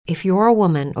If you're a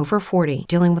woman over 40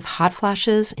 dealing with hot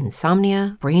flashes,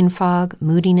 insomnia, brain fog,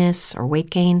 moodiness, or weight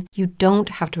gain, you don't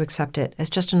have to accept it as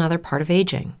just another part of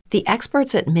aging. The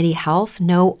experts at MIDI Health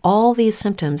know all these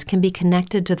symptoms can be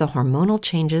connected to the hormonal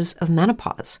changes of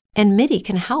menopause. And MIDI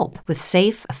can help with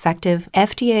safe, effective,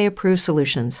 FDA-approved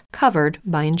solutions covered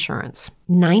by insurance.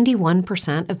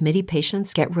 91% of MIDI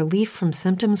patients get relief from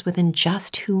symptoms within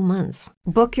just 2 months.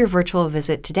 Book your virtual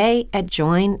visit today at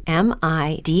joinmidi.com.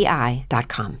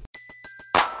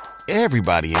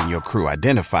 Everybody in your crew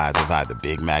identifies as either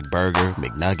Big Mac Burger,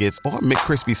 McNuggets, or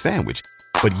McCrispy Sandwich.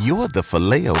 But you're the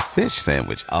Filet-O-Fish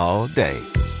Sandwich all day.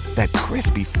 That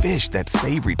crispy fish, that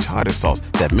savory tartar sauce,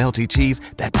 that melty cheese,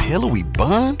 that pillowy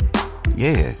bun.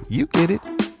 Yeah, you get it.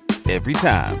 Every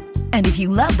time. And if you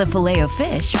love the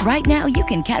Filet-O-Fish, right now you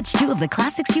can catch 2 of the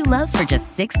classics you love for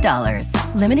just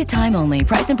 $6. Limited time only.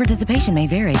 Price and participation may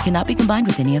vary. Cannot be combined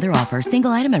with any other offer.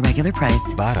 Single item at regular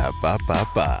price.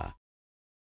 Ba-da-ba-ba-ba.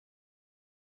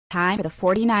 Time for the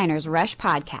 49ers Rush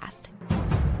Podcast.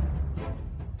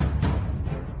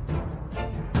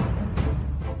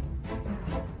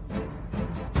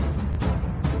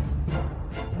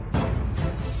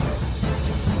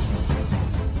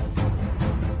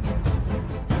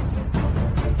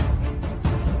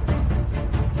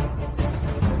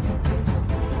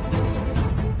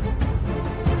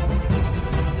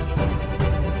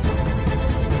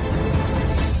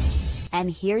 And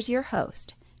here's your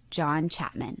host, John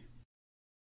Chapman.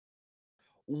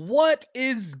 What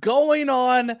is going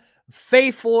on,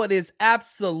 faithful? It is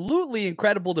absolutely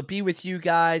incredible to be with you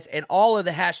guys and all of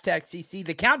the hashtag CC,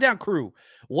 the Countdown crew.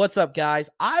 What's up, guys?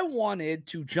 I wanted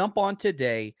to jump on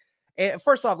today. And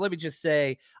first off, let me just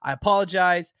say, I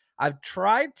apologize. I've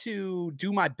tried to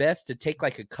do my best to take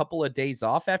like a couple of days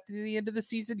off after the end of the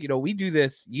season. You know, we do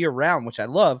this year round, which I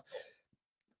love.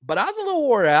 But I was a little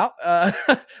wore out,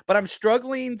 but I'm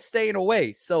struggling staying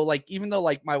away. So, like, even though,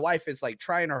 like, my wife is, like,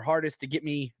 trying her hardest to get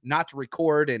me not to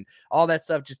record and all that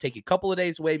stuff, just take a couple of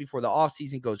days away before the off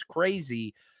season goes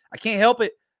crazy. I can't help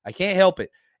it. I can't help it.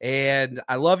 And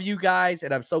I love you guys,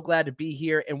 and I'm so glad to be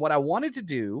here. And what I wanted to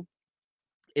do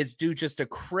is do just a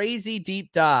crazy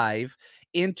deep dive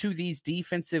into these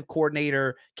defensive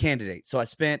coordinator candidates. So I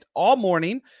spent all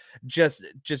morning just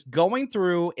going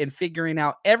through and figuring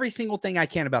out every single thing I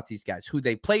can about these guys, who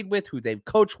they played with, who they've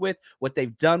coached with, what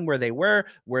they've done, where they were,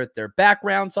 where their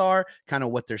backgrounds are, kind of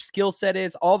what their skill set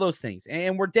is, all those things.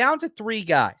 And we're down to 3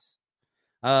 guys.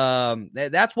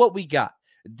 That's what we got.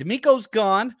 D'Amico's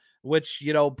gone, which,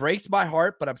 you know, breaks my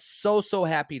heart, but I'm so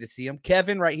happy to see him.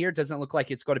 Kevin right here doesn't look like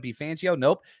it's going to be Fangio.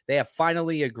 Nope. They have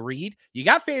finally agreed. You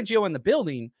got Fangio in the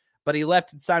building, but he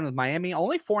left and signed with Miami.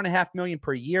 Only $4.5 million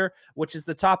per year, which is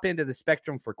the top end of the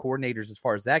spectrum for coordinators as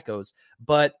far as that goes.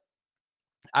 But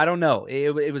I don't know.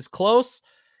 It was close.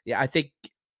 Yeah, I think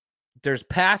there's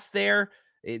past there.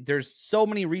 There's so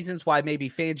many reasons why maybe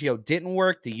Fangio didn't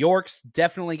work. The Yorks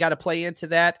definitely got to play into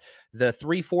that. The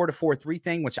 3-4 to 4-3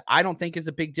 thing, which I don't think is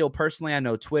a big deal personally. I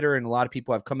know Twitter and a lot of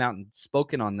people have come out and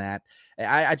spoken on that.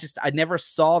 I never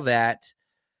saw that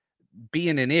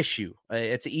being an issue.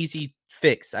 It's an easy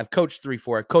fix. I've coached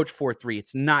 3-4. I've coached 4-3.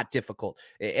 It's not difficult.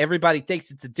 Everybody thinks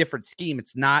it's a different scheme.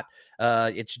 It's not.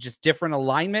 It's just different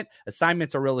alignment.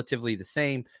 Assignments are relatively the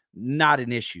same. Not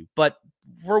an issue. But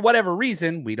for whatever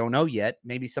reason, we don't know yet.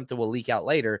 Maybe something will leak out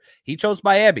later. He chose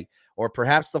Miami, or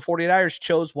perhaps the 49ers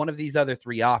chose one of these other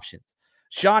 3 options.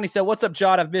 Sean, he said, "What's up,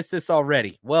 John? I've missed this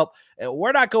already." Well,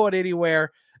 we're not going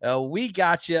anywhere. We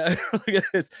got you. Look at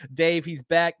this. Dave, he's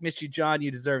back. Miss you, John. You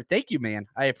deserve it. Thank you, man.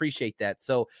 I appreciate that.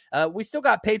 So we still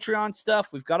got Patreon stuff.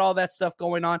 We've got all that stuff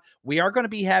going on. We are going to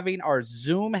be having our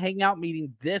Zoom hangout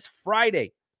meeting this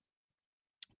Friday.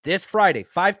 This Friday,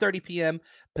 5:30 p.m.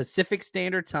 Pacific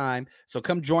Standard Time. So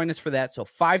come join us for that. So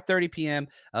 5:30 p.m.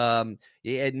 And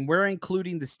we're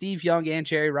including the Steve Young and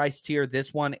Jerry Rice tier,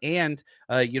 this one, and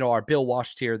our Bill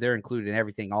Walsh tier. They're included in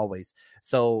everything always.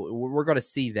 So we're going to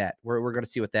see that. We're going to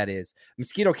see what that is.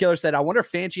 Mosquito Killer said, "I wonder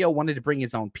if Fangio wanted to bring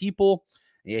his own people."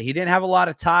 Yeah, he didn't have a lot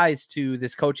of ties to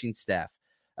this coaching staff.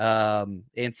 And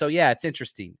so, yeah, it's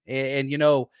interesting. And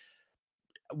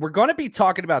we're going to be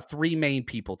talking about 3 main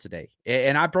people today.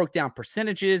 And I broke down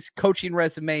percentages, coaching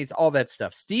resumes, all that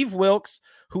stuff. Steve Wilks,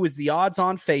 who is the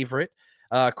odds-on favorite.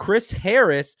 Chris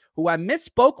Harris, who I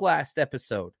misspoke last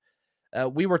episode.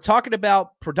 We were talking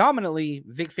about predominantly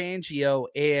Vic Fangio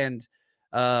and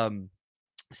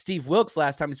Steve Wilks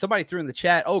last time. And somebody threw in the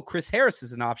chat, "Oh, Chris Harris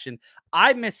is an option."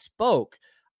 I misspoke.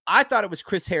 I thought it was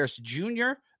Chris Harris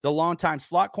Jr., the longtime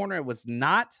slot corner. It was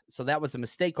not. So that was a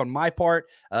mistake on my part,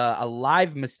 a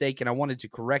live mistake, and I wanted to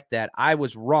correct that. I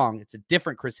was wrong. It's a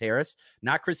different Chris Harris,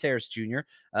 not Chris Harris Jr.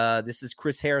 This is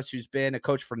Chris Harris, who's been a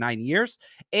coach for 9 years,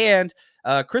 and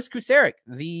Chris Kuceric,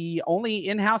 the only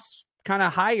in-house kind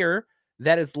of hire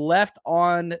that is left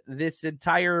on this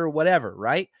entire whatever,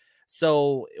 right?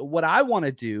 So what I want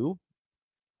to do,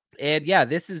 and yeah,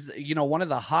 this is, one of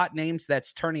the hot names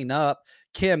that's turning up.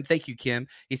 Kim, thank you, Kim.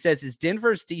 He says, is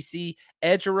Denver's DC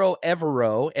Ejiro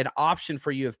Evero an option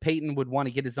for you if Peyton would want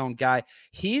to get his own guy?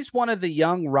 He's one of the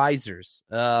young risers,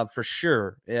 for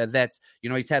sure. That's,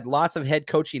 he's had lots of head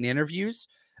coaching interviews.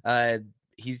 I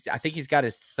think he's got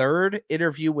his third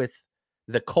interview with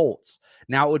the Colts.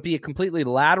 Now, it would be a completely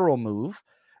lateral move,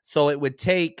 so it would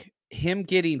take him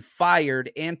getting fired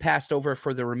and passed over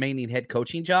for the remaining head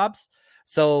coaching jobs.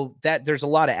 So that there's a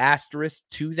lot of asterisks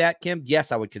to that, Kim.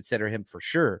 Yes, I would consider him for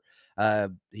sure.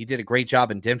 He did a great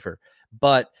job in Denver,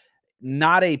 but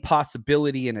not a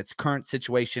possibility in its current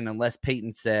situation unless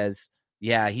Peyton says,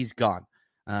 yeah, he's gone.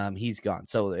 He's gone.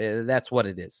 So that's what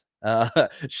it is.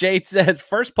 Shade says,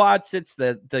 first pod since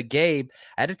the game.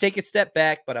 I had to take a step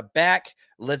back, but I'm back.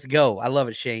 Let's go. I love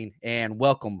it, Shane, and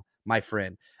welcome, my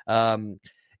friend.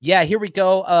 Yeah, here we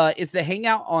go. Is the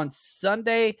hangout on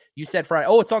Sunday? You said Friday.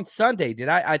 Oh, it's on Sunday.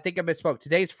 I think I misspoke.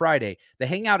 Today's Friday. The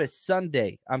hangout is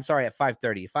Sunday. I'm sorry, at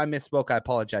 5:30. If I misspoke, I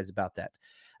apologize about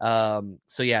that.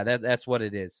 So yeah, that's what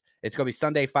it is. It's going to be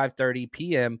Sunday, 5:30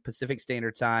 p.m. Pacific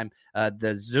Standard Time.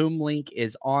 The Zoom link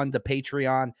is on the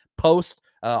Patreon post.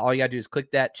 All you got to do is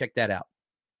click that, check that out.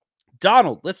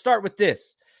 Donald, let's start with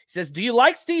this. He says, do you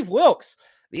like Steve Wilks?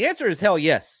 The answer is hell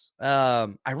yes.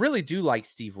 I really do like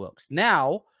Steve Wilks.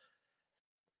 Now,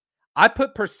 I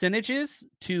put percentages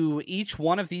to each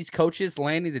one of these coaches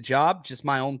landing the job, just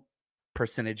my own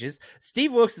percentages.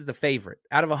 Steve Wilks is the favorite.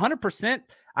 Out of 100%,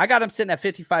 I got him sitting at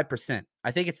 55%.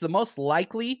 I think it's the most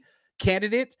likely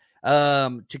candidate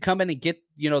to come in and get,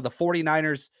 the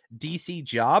 49ers DC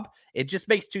job. It just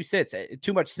makes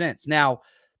too much sense. Now,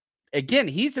 again,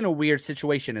 he's in a weird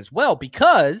situation as well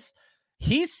because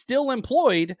he's still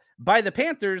employed by the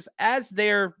Panthers as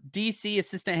their DC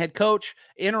assistant head coach,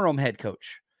 interim head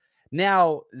coach.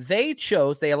 Now, they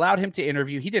allowed him to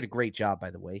interview. He did a great job, by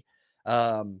the way,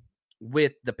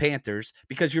 with the Panthers,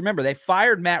 because you remember they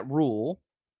fired Matt Rule.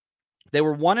 They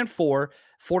were 1-4.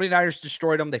 49ers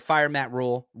destroyed them. They fired Matt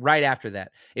Rule right after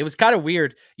that. It was kind of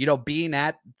weird, being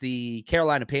at the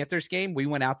Carolina Panthers game. We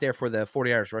went out there for the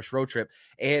 49ers Rush road trip,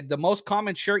 and the most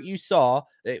common shirt you saw,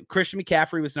 Christian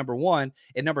McCaffrey was number 1,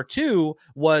 and number 2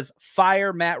 was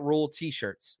Fire Matt Rule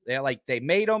t-shirts. They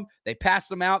made them, they passed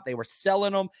them out, they were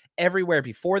selling them everywhere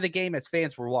before the game as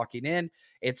fans were walking in.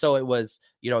 And so it was,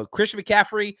 Christian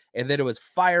McCaffrey, and then it was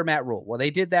Fire Matt Rule. Well,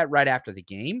 they did that right after the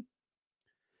game.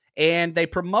 And they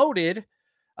promoted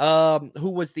who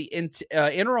was the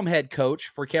interim head coach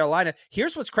for Carolina.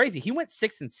 Here's what's crazy. He went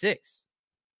 6-6.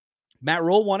 Matt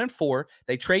Rule 1-4.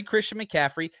 They trade Christian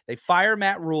McCaffrey. They fire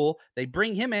Matt Rule. They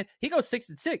bring him in. He goes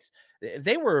 6-6.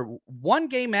 They were one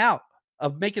game out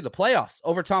of making the playoffs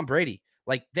over Tom Brady.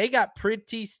 They got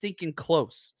pretty stinking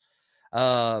close.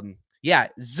 Yeah,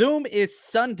 Zoom is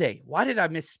Sunday. Why did I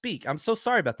misspeak? I'm so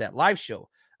sorry about that. Live show.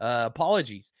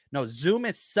 Apologies. No, Zoom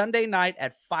is Sunday night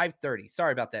at 5:30.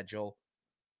 Sorry about that, Joel.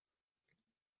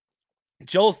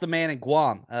 Joel's the man in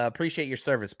Guam. Appreciate your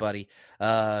service, buddy.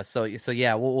 So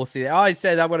yeah, we'll see. Oh, he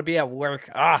said I'm going to be at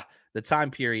work. The time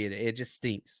period, it just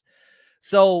stinks.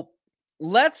 So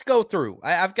let's go through.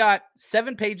 I've got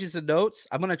 7 pages of notes.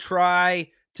 I'm going to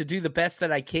try to do the best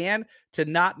that I can to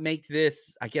not make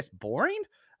this, I guess, boring.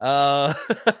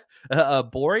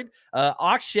 Boring.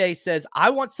 Akshay says, I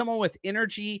want someone with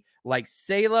energy like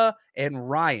Salah and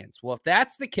Ryans. Well, if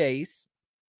that's the case,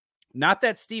 not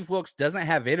that Steve Wilks doesn't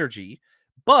have energy,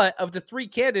 but of the 3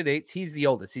 candidates, he's the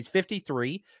oldest. He's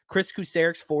 53. Chris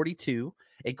Kuceric's 42,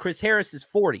 and Chris Harris is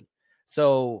 40.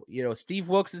 So, Steve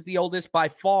Wilks is the oldest by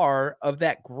far of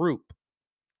that group.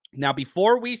 Now,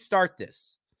 before we start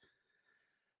this,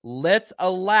 let's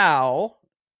allow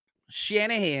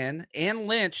Shanahan and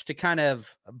Lynch to kind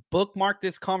of bookmark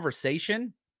this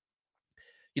conversation.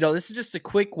 This is just a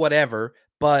quick whatever,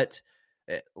 but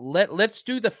let's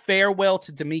do the farewell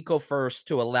to DeMeco first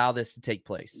to allow this to take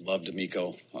place. Love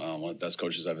DeMeco. One of the best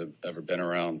coaches I've ever been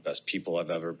around, best people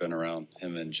I've ever been around.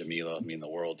 Him and Jamila mean the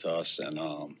world to us, and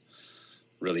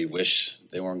really wish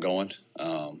they weren't going,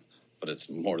 but it's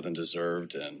more than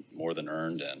deserved and more than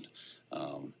earned, and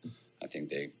I think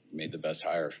they made the best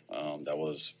hire that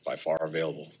was by far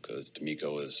available, because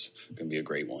DeMeco is going to be a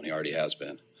great one. He already has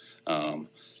been.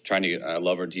 I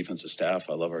love our defensive staff.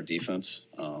 I love our defense.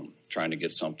 Trying to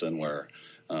get something where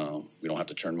we don't have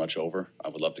to turn much over. I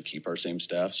would love to keep our same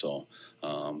staff. So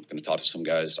I'm going to talk to some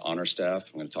guys on our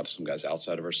staff. I'm going to talk to some guys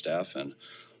outside of our staff, and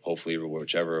hopefully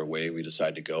whichever way we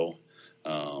decide to go,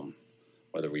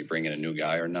 whether we bring in a new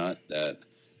guy or not, that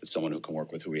it's someone who can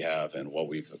work with who we have and what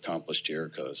we've accomplished here,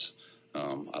 because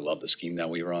I love the scheme that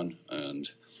we run, and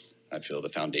I feel the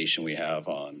foundation we have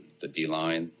on the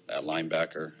D-line, at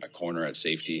linebacker, at corner, at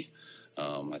safety.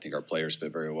 I think our players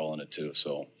fit very well in it too.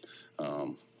 So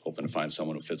hoping to find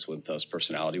someone who fits with us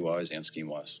personality-wise and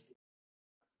scheme-wise.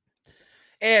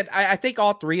 And I think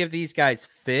all three of these guys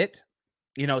fit.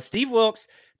 You know, Steve Wilks,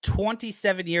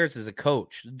 27 years as a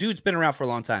coach. The dude's been around for a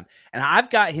long time. And I've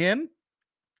got him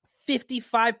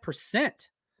 55%.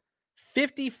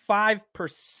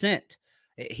 55%.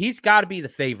 He's got to be the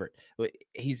favorite.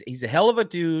 He's a hell of a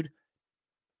dude.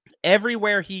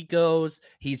 Everywhere he goes,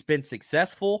 he's been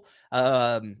successful.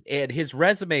 And his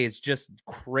resume is just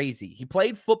crazy. He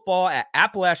played football at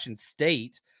Appalachian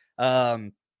State.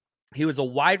 He was a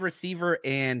wide receiver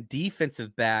and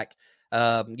defensive back.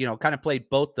 Kind of played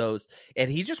both those.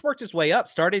 And he just worked his way up.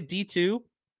 Started D2.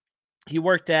 He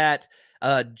worked at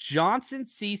Johnson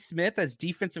C. Smith as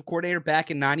defensive coordinator back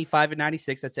in 95 and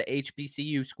 96. That's a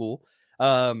HBCU school.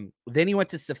 Then he went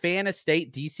to Savannah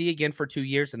State, DC again for 2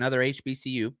 years, another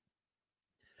HBCU.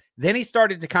 Then he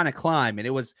started to kind of climb,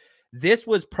 and this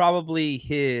was probably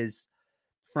his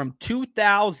from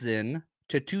 2000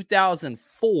 to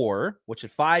 2004, which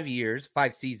is 5 years,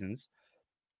 5 seasons,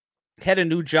 had a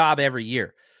new job every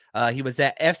year. He was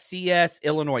at FCS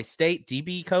Illinois State,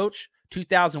 DB coach.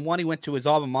 2001, he went to his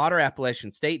alma mater, Appalachian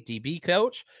State, DB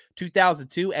coach.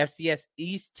 2002, FCS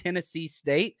East Tennessee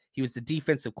State. He was the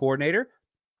defensive coordinator.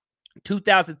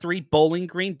 2003, Bowling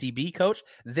Green, DB coach.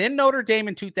 Then Notre Dame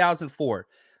in 2004.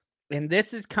 And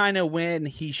this is kind of when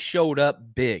he showed up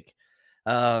big.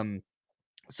 So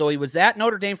he was at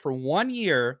Notre Dame for 1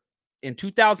 year in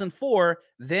 2004,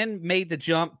 then made the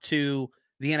jump to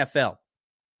the NFL.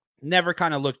 Never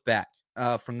kind of looked back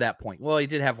from that point. Well, he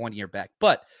did have 1 year back,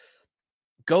 but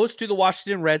goes to the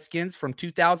Washington Redskins from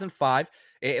 2005.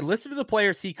 And listen to the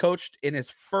players he coached in his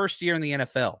first year in the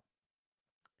NFL.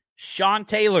 Sean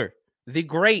Taylor, the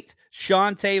great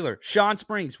Sean Taylor, Sean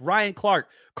Springs, Ryan Clark,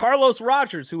 Carlos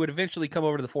Rogers, who would eventually come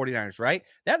over to the 49ers, right?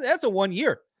 That's a 1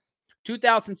 year.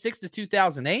 2006 to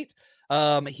 2008.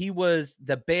 He was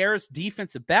the Bears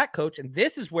defensive back coach. And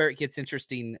this is where it gets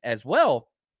interesting as well.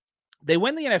 They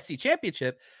win the NFC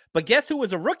Championship, but guess who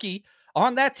was a rookie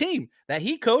on that team that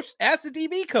he coached as the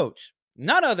DB coach?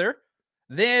 None other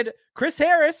than Chris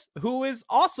Harris, who is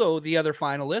also the other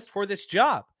finalist for this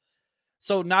job.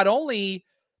 So not only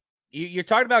you're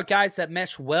talking about guys that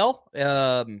mesh well,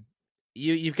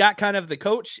 you've got kind of the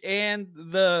coach and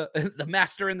the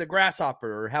master and the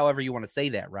grasshopper, or however you want to say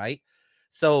that, right?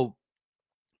 So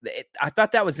I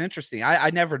thought that was interesting. I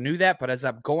never knew that, but as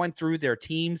I'm going through their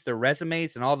teams, their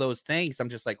resumes, and all those things, I'm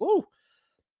just like, ooh,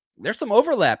 there's some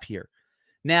overlap here.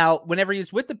 Now, whenever he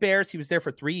was with the Bears, he was there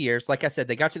for 3 years. Like I said,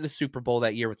 they got to the Super Bowl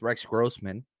that year with Rex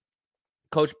Grossman,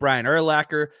 Coach Brian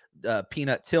Urlacher,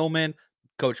 Peanut Tillman,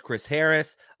 Coach Chris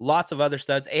Harris, lots of other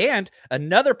studs, and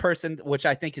another person, which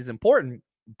I think is important,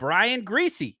 Brian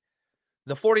Griese,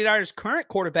 the 49ers' current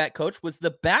quarterback coach, was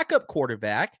the backup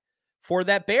quarterback for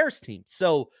that Bears team.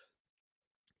 So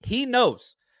he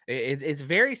knows. It's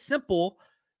very simple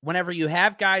whenever you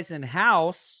have guys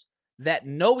in-house that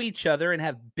know each other and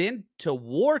have been to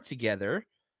war together.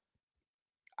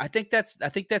 I think that's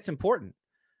important.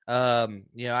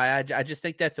 I just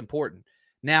think that's important.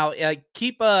 Now,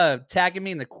 keep tagging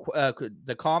me in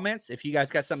the comments if you guys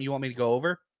got something you want me to go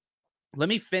over. Let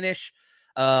me finish.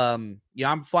 I'm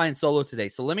flying solo today,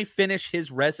 so let me finish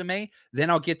his resume. Then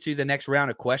I'll get to the next round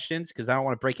of questions because I don't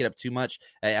want to break it up too much.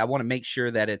 I want to make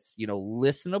sure that it's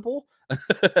listenable.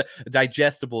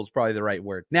 Digestible is probably the right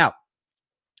word. Now,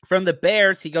 from the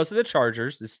Bears, he goes to the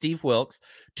Chargers, the Steve Wilks,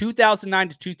 2009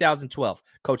 to 2012.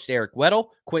 Coached Eric Weddle,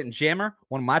 Quentin Jammer,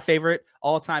 one of my favorite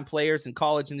all-time players in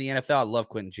college in the NFL. I love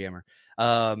Quentin Jammer.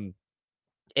 And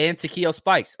Takeo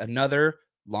Spikes, another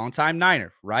longtime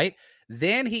Niner, right?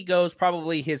 Then he goes,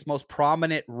 probably his most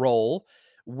prominent role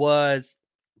was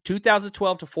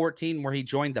 2012 to 14, where he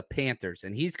joined the Panthers,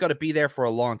 and he's going to be there for a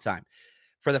long time.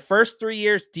 For the first 3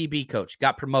 years, DB coach,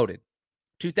 got promoted.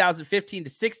 2015 to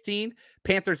 16,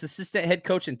 Panthers assistant head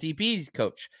coach and DB's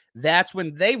coach. That's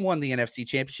when they won the NFC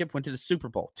Championship, went to the Super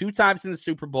Bowl. 2 times in the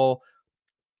Super Bowl.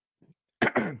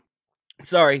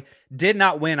 Sorry, did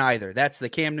not win either. That's the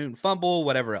Cam Newton fumble,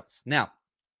 whatever else. Now,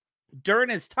 during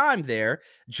his time there,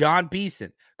 John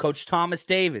Beeson, Coach Thomas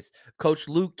Davis, Coach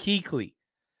Luke Kuechly,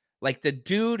 like the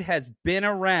dude has been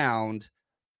around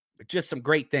just some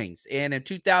great things. And in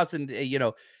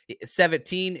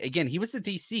 2017, again, he was the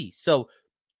DC. So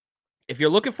if you're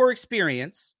looking for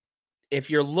experience, if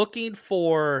you're looking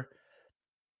for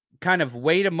kind of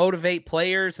way to motivate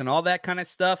players and all that kind of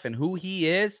stuff and who he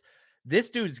is, this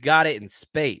dude's got it in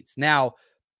spades. Now,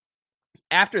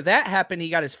 after that happened, he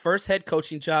got his first head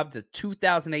coaching job, the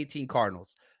 2018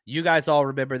 Cardinals. You guys all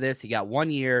remember this. He got 1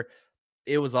 year.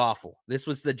 It was awful. This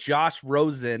was the Josh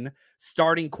Rosen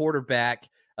starting quarterback.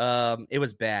 It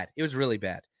was bad. It was really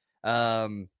bad.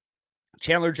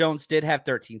 Chandler Jones did have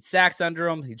 13 sacks under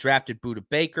him. He drafted Budda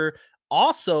Baker.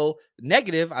 Also,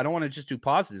 negative, I don't want to just do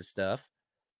positive stuff.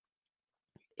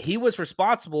 He was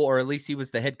responsible, or at least he was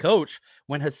the head coach,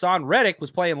 when Hassan Reddick was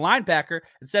playing linebacker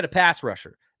instead of pass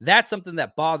rusher. That's something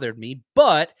that bothered me,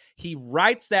 but he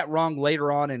rights that wrong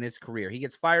later on in his career. He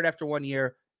gets fired after 1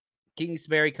 year.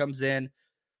 Kingsbury comes in,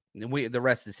 and the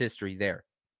rest is history there.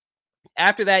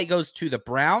 After that, he goes to the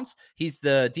Browns. He's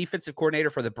the defensive coordinator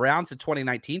for the Browns in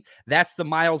 2019. That's the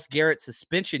Myles Garrett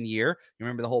suspension year. You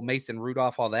remember the whole Mason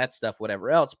Rudolph, all that stuff, whatever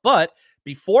else. But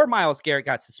before Myles Garrett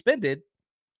got suspended,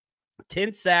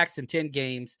 10 sacks in 10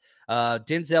 games.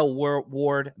 Denzel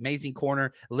Ward, amazing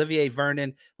corner. Olivier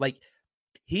Vernon. Like,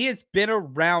 he has been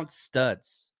around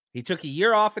studs. He took a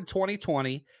year off in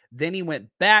 2020. Then he went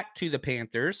back to the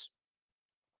Panthers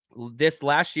this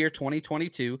last year,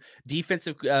 2022,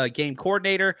 defensive game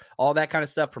coordinator, all that kind of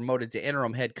stuff, promoted to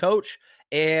interim head coach.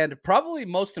 And probably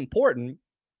most important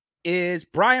is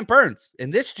Brian Burns.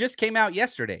 And this just came out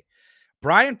yesterday.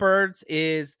 Brian Burns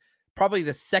is probably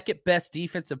the second best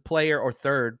defensive player, or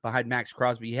third behind Max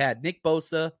Crosby. You had Nick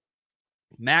Bosa,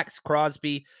 Max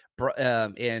Crosby,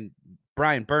 and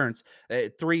Brian Burns,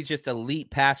 three just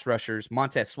elite pass rushers.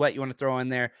 Montez Sweat, you want to throw in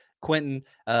there. Quentin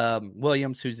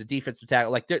Williams, who's a defensive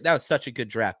tackle. Like, that was such a good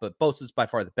draft, but Bosa's by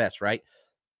far the best, right?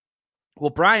 Well,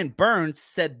 Brian Burns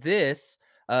said this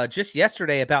just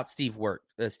yesterday about Steve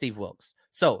Wilks.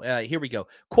 So here we go.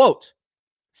 Quote,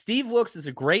 Steve Wilks is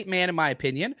a great man, in my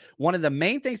opinion. One of the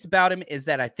main things about him is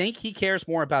that I think he cares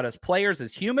more about us players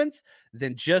as humans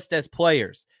than just as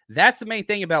players. That's the main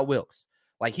thing about Wilks.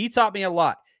 Like, he taught me a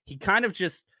lot. He kind of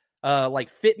just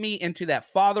fit me into that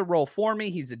father role for me.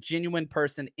 He's a genuine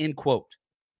person, end quote.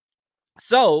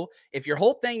 So if your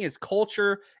whole thing is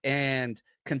culture and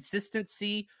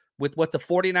consistency with what the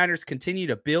 49ers continue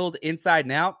to build inside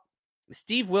and out,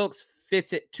 Steve Wilks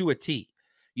fits it to a T.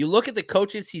 You look at the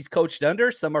coaches he's coached under.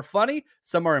 Some are funny.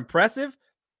 Some are impressive.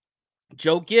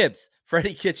 Joe Gibbs,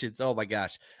 Freddie Kitchens. Oh, my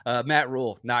gosh. Matt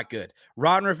Rule, not good.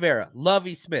 Ron Rivera,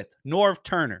 Lovie Smith, Norv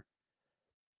Turner.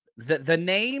 The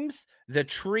names, the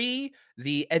tree,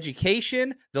 the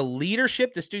education, the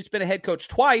leadership. This dude's been a head coach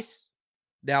twice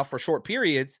now for short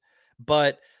periods.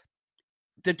 But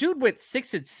the dude went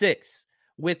 6-6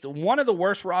 with one of the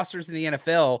worst rosters in the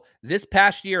NFL this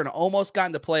past year and almost got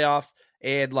in the playoffs.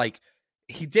 And,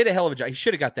 he did a hell of a job. He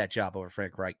should have got that job over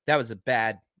Frank Reich. That was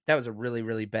a really,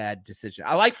 really bad decision.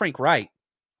 I like Frank Reich,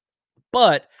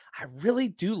 but I really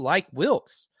do like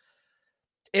Wilks.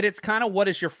 And it's kind of, what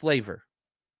is your flavor?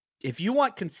 If you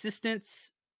want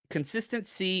consistency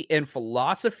and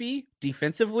philosophy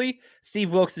defensively,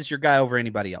 Steve Wilks is your guy over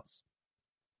anybody else.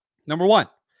 Number one,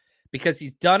 because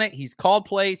he's done it. He's called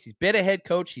plays. He's been a head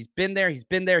coach. He's been there. He's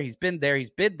been there. He's been there. He's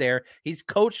been there. He's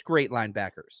coached great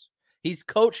linebackers. He's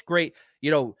coached great,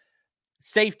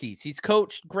 safeties. He's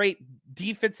coached great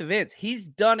defensive ends. He's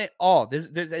done it all.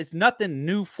 There's nothing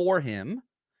new for him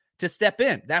to step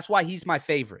in. That's why he's my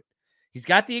favorite. He's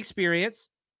got the experience.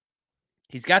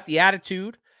 He's got the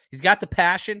attitude. He's got the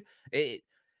passion.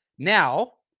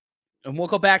 Now, and we'll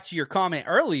go back to your comment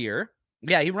earlier.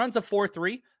 Yeah, he runs a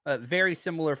 4-3, very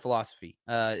similar philosophy.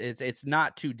 It's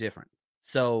not too different.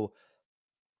 So,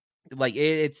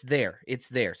 it's there. It's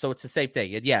there. So it's the same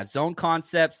thing. And yeah, zone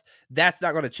concepts, that's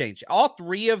not going to change. All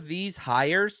three of these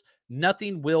hires,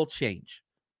 nothing will change.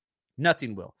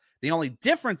 Nothing will. The only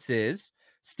difference is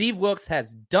Steve Wilks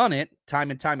has done it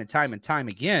time and time and time and time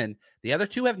again. The other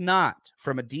two have not,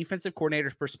 from a defensive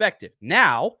coordinator's perspective.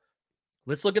 Now,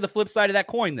 let's look at the flip side of that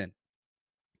coin then.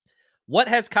 What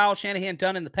has Kyle Shanahan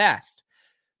done in the past?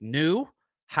 New,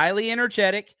 highly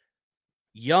energetic,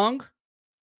 young,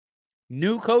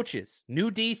 new coaches,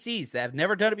 new DCs that have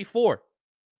never done it before.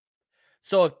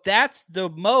 So if that's the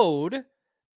mode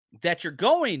that you're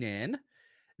going in,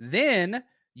 then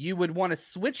you would want to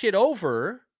switch it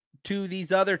over to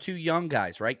these other two young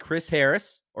guys, right? Chris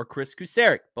Harris or Chris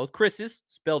Kusarik. Both Chris's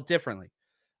spelled differently.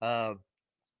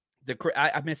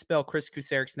 I misspell Chris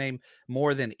Kuceric's name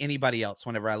more than anybody else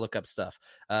whenever I look up stuff.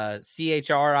 Chris.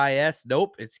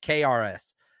 Nope, it's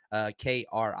KRS.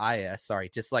 KRIS. Sorry,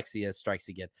 dyslexia strikes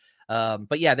again.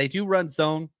 But yeah, they do run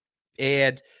zone.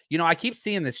 And, I keep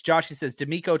seeing this. Josh, he says,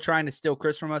 DeMeco trying to steal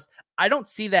Chris from us. I don't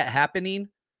see that happening.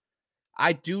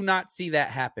 I do not see that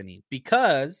happening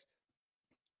because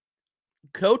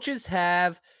coaches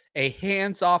have a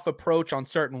hands-off approach on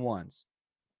certain ones.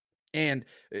 And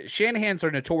Shanahan's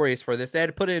are notorious for this. They had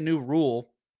to put in a new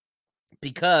rule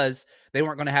because they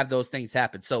weren't going to have those things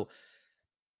happen. So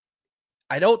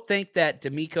I don't think that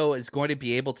DeMeco is going to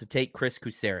be able to take Chris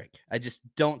Kuceric. I just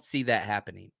don't see that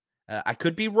happening. I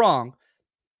could be wrong.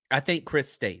 I think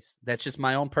Chris stays. That's just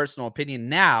my own personal opinion.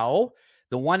 Now,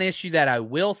 the one issue that I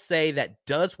will say that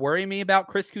does worry me about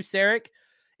Chris Kuceric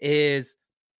is,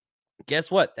 guess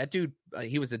what? That dude,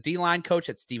 he was a D-line coach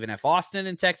at Stephen F. Austin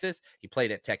in Texas. He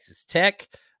played at Texas Tech.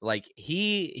 Like,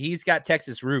 he's got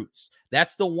Texas roots.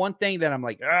 That's the one thing that I'm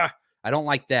like, I don't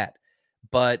like that.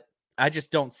 But I just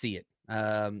don't see it.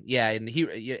 And he,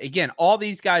 again, all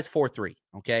these guys 4-3,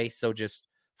 okay? So just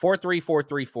 4-3,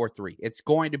 4-3, 4-3. It's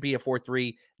going to be a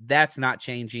 4-3. That's not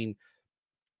changing.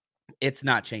 It's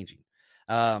not changing.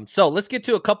 So let's get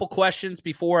to a couple questions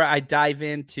before I dive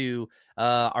into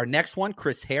our next one.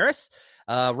 Chris Harris,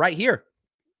 right here.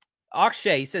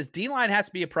 Akshay, he says, D-line has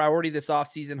to be a priority this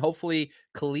offseason. Hopefully,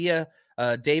 Kalia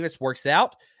Davis works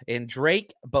out and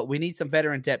Drake, but we need some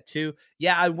veteran depth too.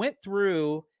 Yeah, I went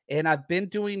through and I've been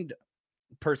doing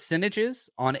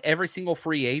percentages on every single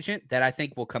free agent that I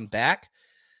think will come back.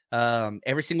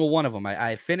 Every single one of them.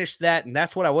 I finished that, and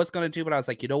that's what I was going to do, but I was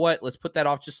like, you know what? Let's put that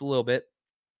off just a little bit.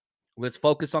 Let's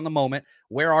focus on the moment.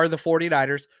 Where are the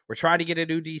 49ers? We're trying to get a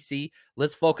new DC.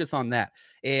 Let's focus on that.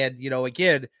 And,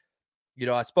 again,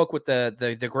 I spoke with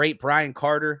the great Brian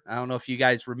Carter. I don't know if you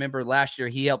guys remember last year,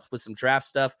 he helped with some draft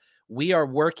stuff. We are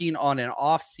working on an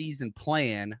off-season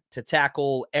plan to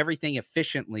tackle everything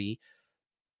efficiently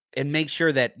and make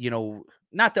sure that,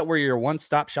 not that we're your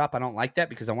one-stop shop. I don't like that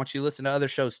because I want you to listen to other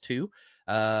shows too.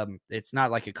 It's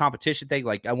not like a competition thing.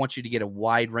 Like, I want you to get a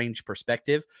wide range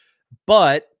perspective,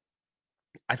 but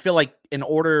I feel like in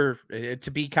order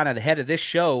to be kind of the head of this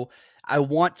show, I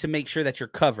want to make sure that you're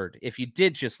covered. If you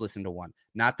did just listen to one,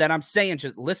 not that I'm saying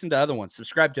just listen to other ones,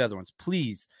 subscribe to other ones,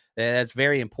 please. That's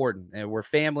very important. We're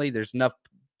family. There's enough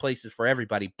places for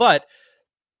everybody, but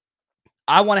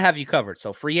I want to have you covered.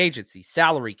 So free agency,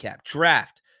 salary cap,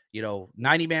 draft,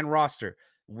 90-man roster.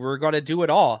 We're going to do it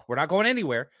all. We're not going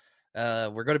anywhere.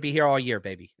 We're going to be here all year,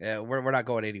 baby. We're not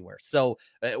going anywhere. So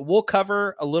we'll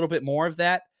cover a little bit more of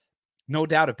that. No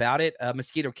doubt about it.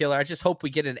 Mosquito Killer, I just hope we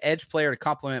get an edge player to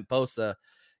complement Bosa.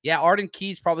 Yeah, Arden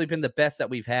Key's probably been the best that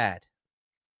we've had.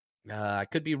 I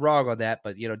could be wrong on that,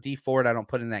 but, D Ford I don't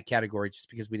put in that category just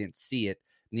because we didn't see it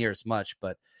near as much.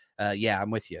 But, yeah,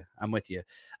 I'm with you.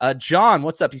 John,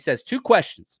 what's up? He says, 2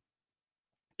 questions.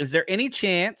 Is there any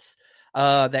chance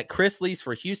that Chris leaves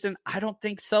for Houston? I don't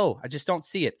think so. I just don't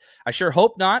see it. I sure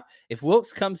hope not. If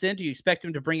Wilkes comes in, do you expect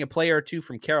him to bring a player or two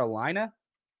from Carolina?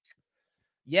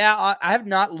 Yeah, I have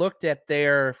not looked at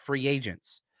their free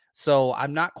agents, so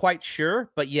I'm not quite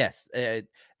sure. But yes,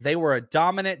 they were a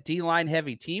dominant D-line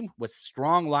heavy team with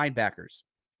strong linebackers.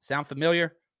 Sound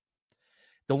familiar?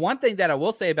 The one thing that I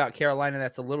will say about Carolina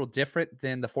that's a little different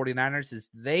than the 49ers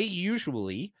is they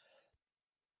usually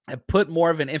have put more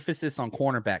of an emphasis on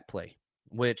cornerback play,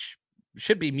 which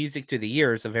should be music to the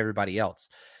ears of everybody else.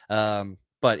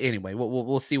 But anyway,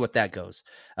 we'll see what that goes.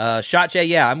 Shot J,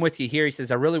 yeah, I'm with you here. He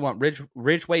says, I really want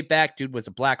Ridgeway back. Dude was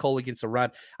a black hole against the run.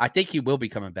 I think he will be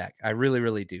coming back. I really,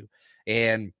 really do.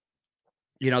 And,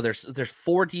 there's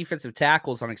 4 defensive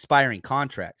tackles on expiring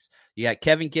contracts. You got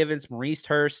Kevin Givens, Maurice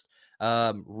Hurst,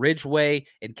 Ridgeway,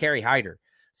 and Kerry Hyder.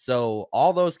 So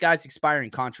all those guys expiring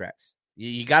contracts.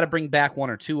 You got to bring back 1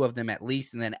 or 2 of them at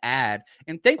least and then add.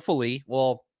 And thankfully,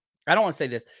 well, I don't want to say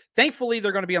this. Thankfully,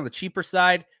 they're going to be on the cheaper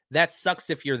side. That sucks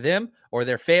if you're them or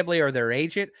their family or their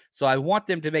agent. So I want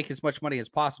them to make as much money as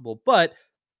possible. But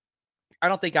I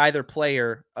don't think either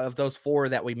player of those 4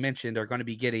 that we mentioned are going to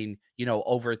be getting,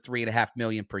 over $3.5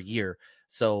 million per year.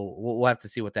 So we'll have to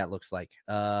see what that looks like.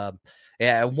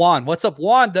 Yeah, Juan, what's up,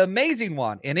 Juan? The amazing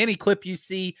Juan. And any clip you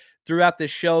see throughout the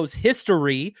show's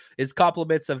history is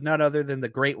compliments of none other than the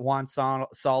great Juan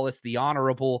Solis, the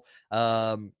honorable.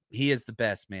 He is the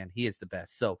best, man. He is the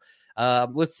best. So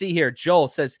let's see here. Joel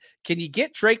says, can you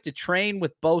get Drake to train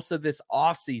with Bosa this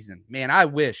offseason? Man, I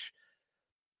wish.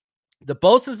 The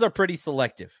Bosas are pretty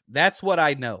selective. That's what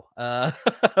I know.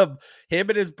 Him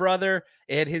and his brother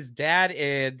and his dad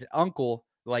and uncle,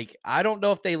 like, I don't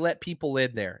know if they let people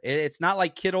in there. It's not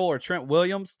like Kittle or Trent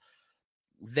Williams.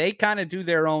 they kind of do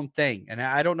their own thing. And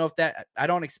I don't know if I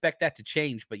don't expect that to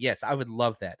change, but yes, I would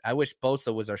love that. I wish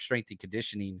Bosa was our strength and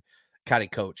conditioning kind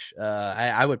of coach.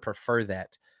 I would prefer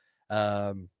that.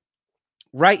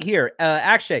 Right here,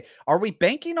 Akshay, are we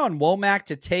banking on Womack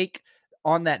to take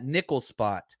on that nickel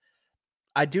spot?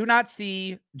 I do not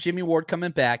see Jimmy Ward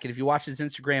coming back. And if you watch his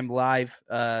Instagram live,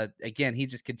 again, he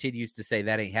just continues to say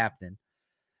that ain't happening.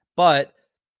 But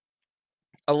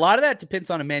a lot of that depends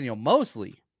on Emmanuel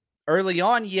Moseley. Early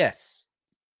on, yes.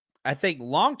 I think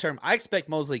long-term, I expect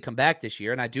Moseley to come back this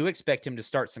year, and I do expect him to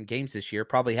start some games this year,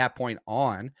 probably half point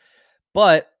on.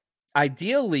 But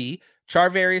ideally,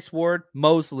 Charvarius Ward,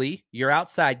 Moseley, your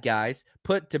outside guys,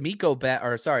 put D'Amico back,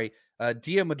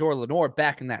 Diamador Lenore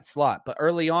back in that slot. But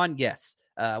early on, yes.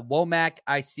 Womack,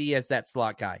 I see as that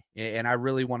slot guy, and I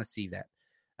really want to see that.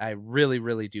 I really,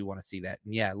 really do want to see that.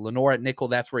 And yeah, Lenore at nickel,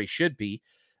 that's where he should be.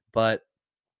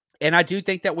 And I do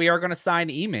think that we are going to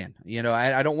sign E-Man.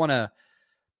 I don't want to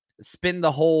spin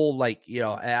the whole,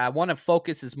 I want to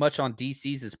focus as much on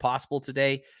DCs as possible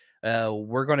today.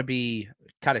 We're going to be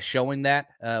kind of showing that.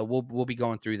 We'll be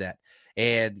going through that.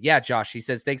 And yeah, Josh, he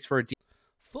says, thanks for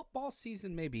Football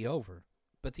season may be over,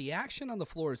 but the action on the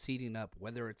floor is heating up.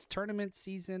 Whether it's tournament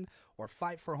season or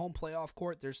fight for home playoff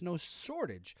court, there's no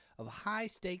shortage of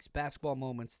high-stakes basketball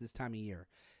moments this time of year.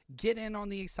 Get in on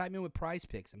the excitement with Prize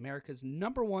Picks, America's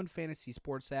 #1 fantasy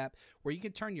sports app, where you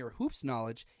can turn your hoops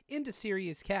knowledge into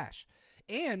serious cash.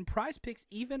 And Prize Picks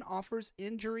even offers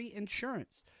injury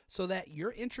insurance so that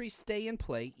your entries stay in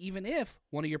play even if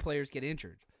one of your players get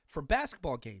injured. For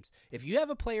basketball games, if you have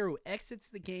a player who exits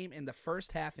the game in the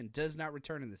first half and does not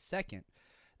return in the second,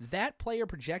 that player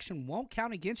projection won't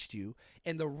count against you,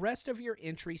 and the rest of your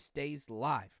entry stays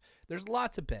live. There's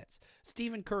lots of bets.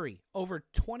 Stephen Curry, over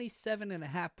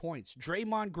 27.5 points.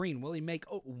 Draymond Green, will he make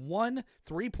one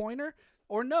three-pointer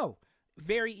or no?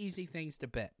 Very easy things to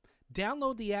bet.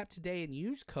 Download the app today and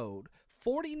use code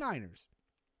 49ers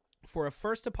for a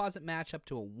first deposit match up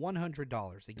to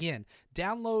 $100. Again,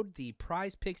 download the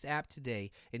Prize Picks app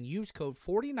today and use code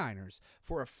 49ers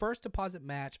for a first deposit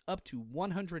match up to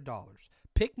 $100.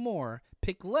 Pick more,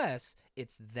 pick less,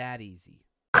 it's that easy.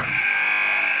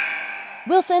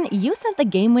 Wilson, you sent the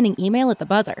game-winning email at the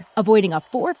buzzer, avoiding a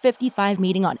 4:55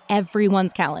 meeting on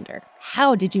everyone's calendar.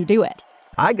 How did you do it?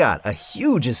 I got a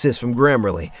huge assist from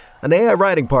Grammarly, an AI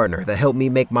writing partner that helped me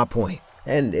make my point.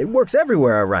 And it works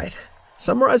everywhere I write.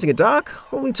 Summarizing a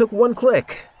doc only took one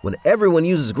click. When everyone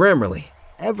uses Grammarly,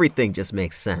 everything just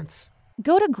makes sense.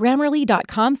 Go to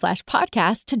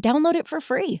Grammarly.com/podcast to download it for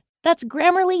free. That's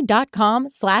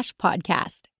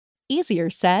Grammarly.com/podcast.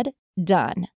 Easier said,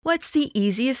 done. What's the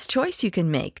easiest choice you can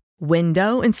make?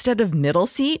 Window instead of middle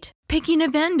seat? Picking a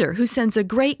vendor who sends a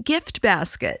great gift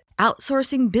basket?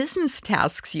 Outsourcing business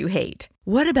tasks you hate?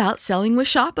 What about selling with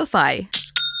Shopify?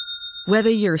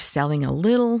 Whether you're selling a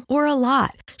little or a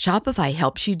lot, Shopify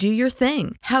helps you do your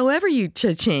thing, however you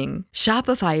cha-ching.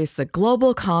 Shopify is the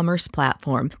global commerce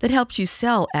platform that helps you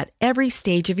sell at every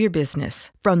stage of your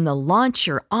business. From the launch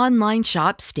your online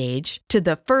shop stage to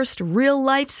the first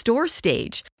real-life store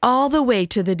stage, all the way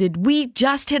to the did we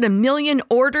just hit 1 million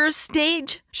orders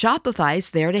stage. Shopify's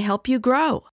there to help you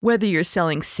grow. Whether you're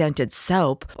selling scented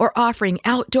soap or offering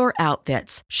outdoor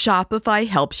outfits, Shopify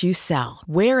helps you sell.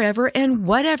 Wherever and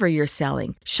whatever you're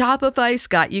selling, Shopify's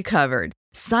got you covered.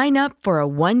 Sign up for a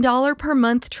 $1 per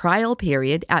month trial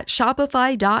period at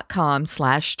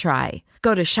shopify.com/try.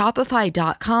 Go to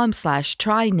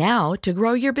shopify.com/try now to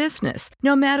grow your business,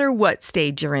 no matter what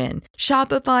stage you're in.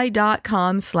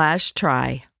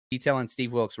 Shopify.com/try. Detail on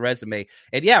Steve Wilks' resume.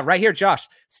 And yeah, right here, Josh,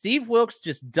 Steve Wilks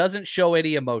just doesn't show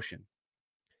any emotion.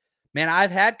 Man,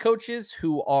 I've had coaches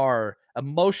who are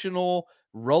emotional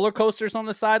roller coasters on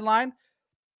the sideline.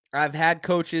 I've had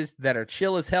coaches that are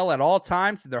chill as hell at all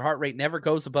times. Their heart rate never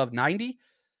goes above 90.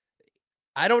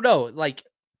 I don't know.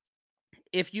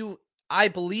 I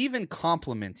believe in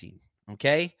complimenting.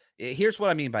 Okay. Here's what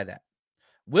I mean by that.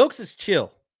 Wilks is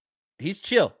chill. He's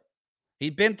chill.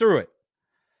 He's been through it.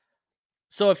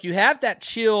 So if you have that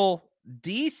chill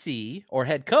DC or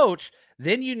head coach,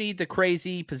 then you need the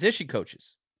crazy position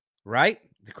coaches, right?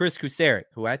 The Chris Kusaric,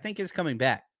 who I think is coming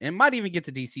back and might even get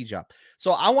the DC job.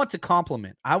 So I want to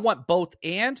compliment. I want both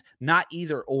and, not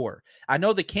either or. I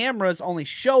know the cameras only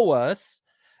show us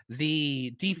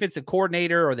the defensive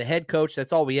coordinator or the head coach.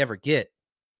 That's all we ever get.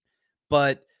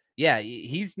 But yeah,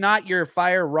 he's not your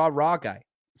fire rah guy.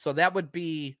 So that would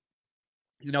be,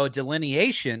 a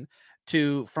delineation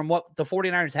from what the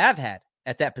 49ers have had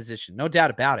at that position. No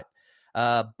doubt about it.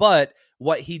 But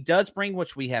what he does bring,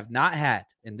 which we have not had,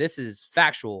 and this is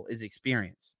factual, is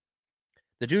experience.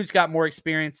 The dude's got more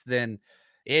experience than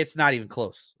It's not even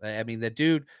close. I mean, the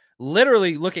dude,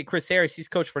 literally, look at Chris Harris. He's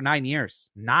coached for 9 years.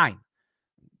 Nine.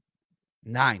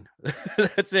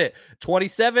 That's it.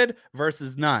 27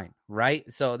 versus 9,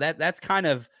 right? So that's kind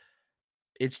of,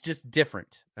 it's just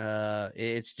different.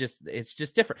 It's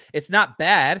just different. It's not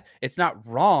bad. It's not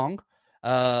wrong.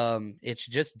 It's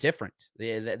just different.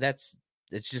 It's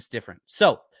just different.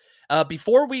 So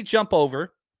before we jump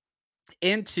over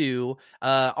into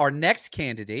our next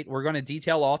candidate, we're going to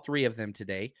detail all 3 of them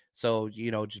today. So,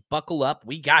 just buckle up.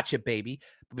 We got you, baby.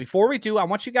 But before we do, I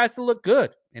want you guys to look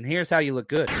good. And here's how you look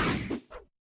good.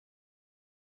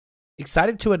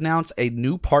 Excited to announce a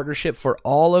new partnership for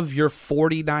all of your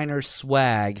 49ers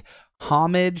swag,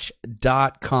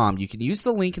 Homage.com. You can use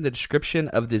the link in the description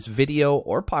of this video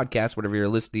or podcast, whatever you're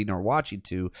listening or watching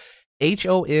to,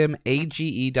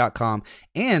 HOMAGE.com.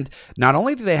 And not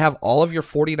only do they have all of your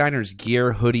 49ers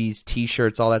gear, hoodies,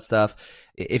 t-shirts, all that stuff,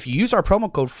 if you use our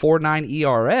promo code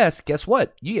 49ERS, guess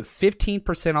what? You get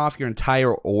 15% off your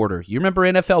entire order. You remember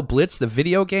NFL Blitz, the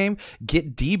video game?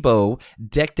 Get Debo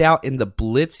decked out in the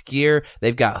Blitz gear.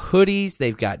 They've got hoodies.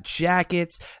 They've got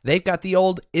jackets. They've got the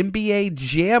old NBA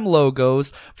Jam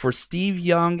logos for Steve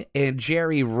Young and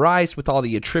Jerry Rice with all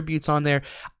the attributes on there.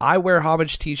 I wear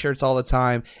Homage t-shirts all the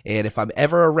time, and if I'm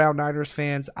ever around Niners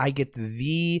fans, I get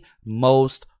the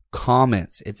most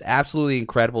comments. It's absolutely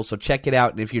incredible. So check it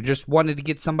out. And if you're just wanting to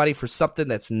get somebody for something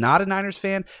that's not a Niners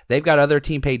fan, they've got other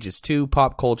team pages too,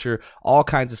 pop culture, all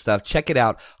kinds of stuff. Check it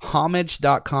out.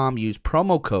 Homage.com. Use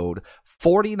promo code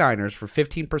 49ers for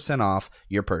 15% off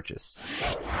your purchase.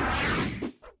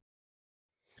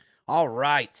 All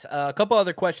right. A couple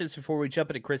other questions before we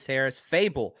jump into Chris Harris.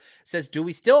 Fable says, do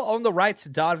we still own the rights to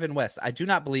Donovan West? I do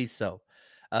not believe so.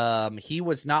 He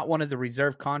was not one of the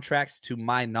reserve contracts to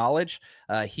my knowledge.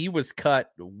 He was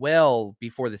cut well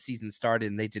before the season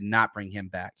started, and they did not bring him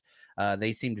back.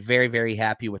 They seemed very, very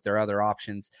happy with their other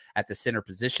options at the center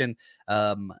position.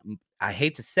 I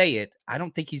hate to say it, I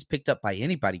don't think he's picked up by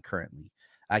anybody currently.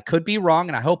 I could be wrong,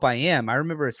 and I hope I am. I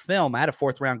remember his film. I had a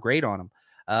 4th-round grade on him.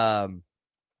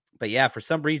 But yeah, for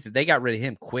some reason, they got rid of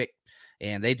him quick,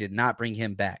 and they did not bring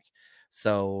him back.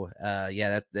 So,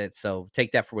 so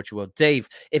take that for what you will. Dave,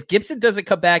 if Gibson doesn't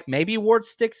come back, maybe Ward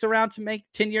sticks around to make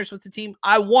 10 years with the team.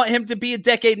 I want him to be a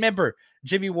decade member.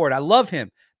 Jimmy Ward, I love him.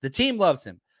 The team loves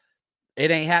him. It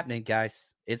ain't happening,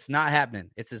 guys. It's not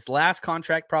happening. It's his last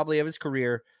contract probably of his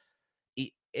career.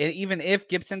 Even if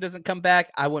Gibson doesn't come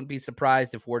back, I wouldn't be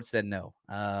surprised if Ward said no.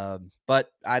 But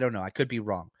I don't know. I could be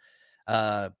wrong.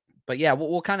 But yeah,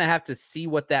 we'll kind of have to see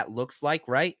what that looks like,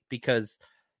 right? Because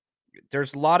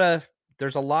there's a lot of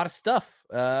stuff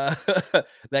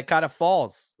that kind of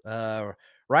falls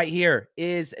right here.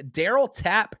 Is Daryl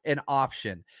Tapp an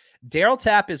option? Daryl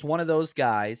Tapp is one of those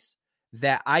guys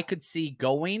that I could see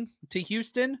going to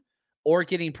Houston or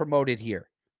getting promoted here,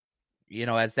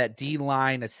 as that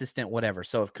D-line assistant, whatever.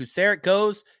 So if Kusaric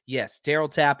goes, yes,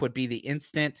 Daryl Tapp would be the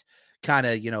instant kind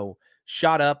of,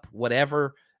 shot up,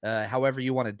 whatever, however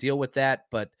you want to deal with that.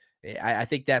 But I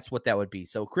think that's what that would be.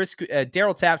 So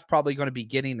Daryl Tapp's probably going to be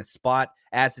getting a spot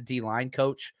as a D-line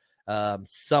coach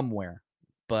somewhere.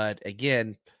 But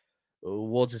again,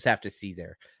 we'll just have to see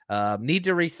there. Need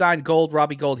to re-sign Gold,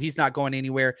 Robbie Gold. He's not going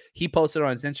anywhere. He posted on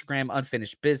his Instagram,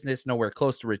 unfinished business, nowhere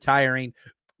close to retiring.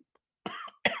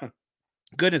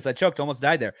 Goodness, I choked, almost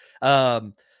died there.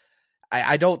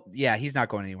 He's not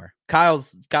going anywhere. Kyle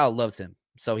loves him.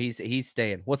 So he's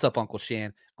staying. What's up, Uncle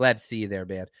Shan? Glad to see you there,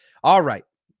 man. All right.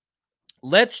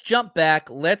 Let's jump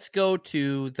back. Let's go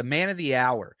to the man of the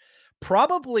hour.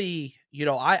 Probably,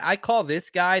 I call this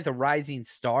guy the rising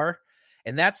star,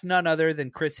 and that's none other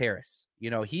than Chris Harris.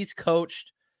 He's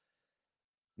coached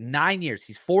 9 years.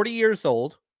 He's 40 years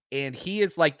old, and he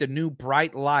is like the new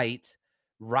bright light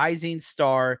rising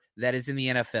star that is in the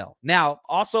NFL. Now,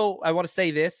 also, I want to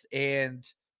say this, and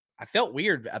I felt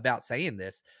weird about saying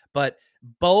this, but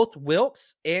both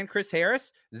Wilks and Chris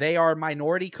Harris, they are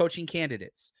minority coaching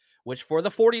candidates, which for the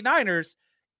 49ers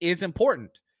is important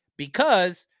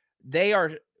because they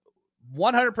are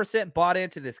 100% bought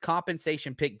into this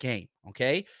compensation pick game,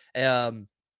 okay?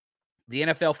 The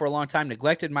NFL for a long time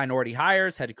neglected minority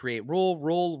hires, had to create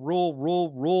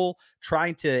rule,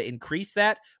 trying to increase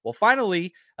that. Well,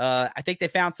 finally, I think they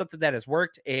found something that has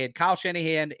worked, and Kyle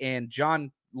Shanahan and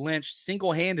John Lynch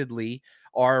single-handedly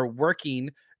are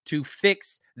working to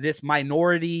fix this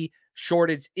minority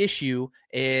shortage issue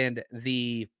in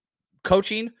the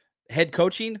head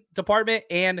coaching department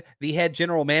and the head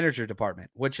general manager department,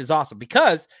 which is awesome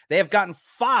because they have gotten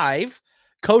 5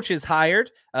 coaches hired,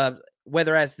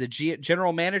 whether as the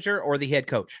general manager or the head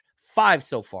coach. 5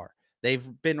 so far. They've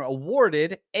been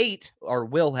awarded 8 or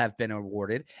will have been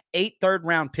awarded 8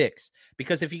 third-round picks,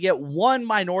 because if you get one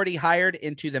minority hired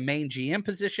into the main GM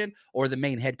position or the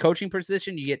main head coaching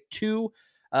position, you get 2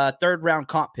 third-round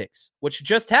comp picks, which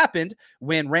just happened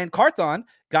when Rand Carthon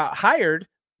got hired,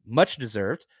 much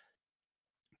deserved,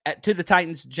 to the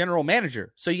Titans general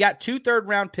manager. So you got 2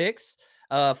 third-round picks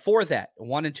for that,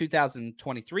 one in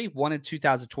 2023, one in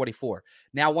 2024.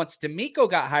 Now, once DeMeco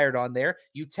got hired on there,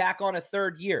 you tack on a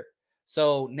 3rd year.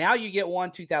 So now you get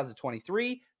one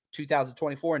 2023,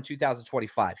 2024, and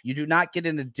 2025. You do not get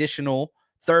an additional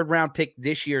 3rd-round pick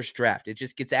this year's draft. It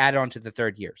just gets added on to the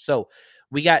 3rd year. So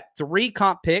we got 3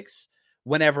 comp picks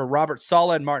whenever Robert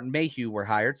Saleh and Martin Mayhew were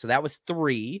hired. So that was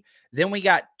 3. Then we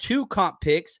got 2 comp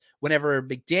picks whenever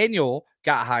McDaniel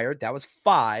got hired. That was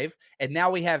 5. And now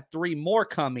we have 3 more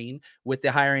coming with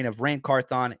the hiring of Rand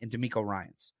Carthon and DeMeco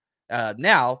Ryans.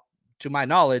 Now, to my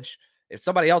knowledge, if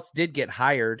somebody else did get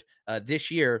hired this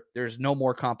year, there's no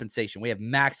more compensation. We have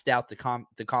maxed out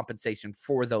the compensation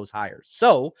for those hires.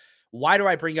 So why do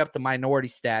I bring up the minority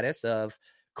status of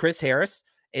Chris Harris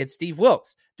and Steve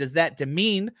Wilks? Does that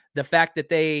demean the fact that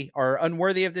they are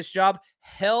unworthy of this job?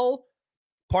 Hell,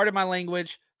 pardon my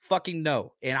language, fucking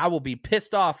no. And I will be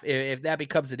pissed off if that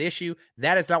becomes an issue.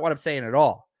 That is not what I'm saying at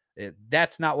all.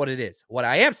 That's not what it is. What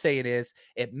I am saying is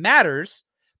it matters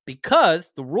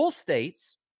because the rule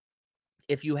states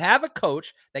if you have a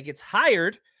coach that gets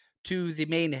hired to the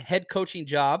main head coaching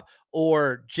job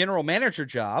or general manager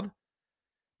job,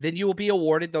 then you will be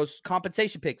awarded those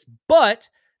compensation picks. But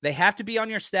they have to be on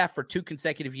your staff for 2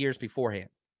 consecutive years beforehand.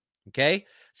 Okay?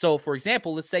 So, for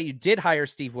example, let's say you did hire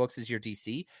Steve Wilks as your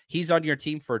DC. He's on your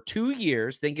team for 2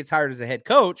 years, then gets hired as a head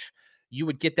coach. You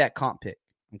would get that comp pick.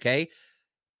 Okay?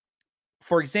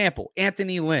 For example,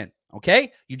 Anthony Lynn.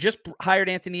 Okay? You just hired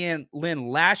Anthony Lynn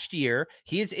last year.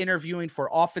 He is interviewing for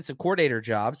offensive coordinator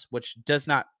jobs, which does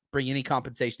not bring any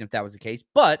compensation if that was the case.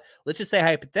 But let's just say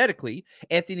hypothetically,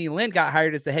 Anthony Lynn got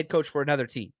hired as the head coach for another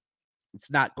team. It's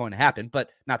not going to happen, but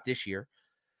not this year.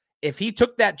 If he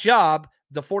took that job,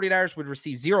 the 49ers would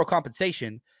receive 0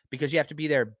 compensation because you have to be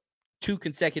there 2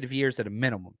 consecutive years at a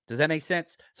minimum. Does that make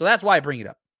sense? So that's why I bring it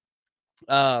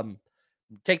up.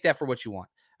 Take that for what you want.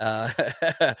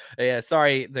 Yeah,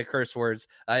 sorry, the curse words.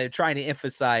 I'm trying to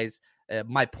emphasize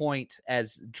my point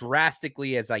as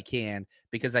drastically as I can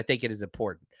because I think it is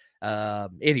important.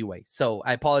 Anyway, so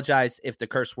I apologize if the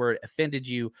curse word offended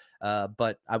you,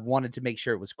 but I wanted to make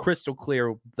sure it was crystal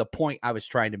clear the point I was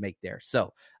trying to make there.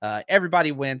 So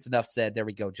everybody wins. Enough said. There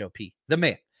we go, Joe P, the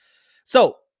man.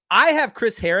 So I have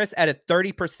Chris Harris at a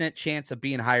 30% chance of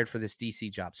being hired for this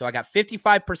DC job. So I got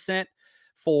 55%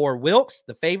 for Wilks,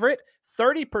 the favorite,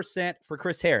 30% for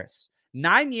Chris Harris.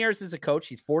 9 years as a coach.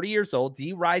 He's 40 years old,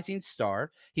 the rising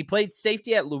star. He played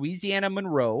safety at Louisiana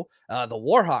Monroe, the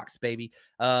Warhawks, baby.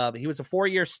 He was a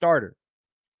 4-year starter.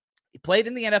 He played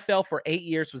in the NFL for 8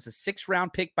 years, was a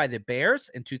 6th-round pick by the Bears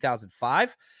in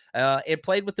 2005, and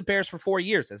played with the Bears for 4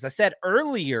 years. As I said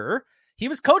earlier, he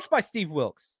was coached by Steve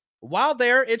Wilks while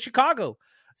there in Chicago.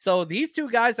 So these 2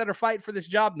 guys that are fighting for this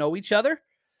job know each other.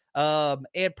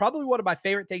 And probably one of my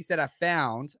favorite things that I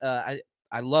found,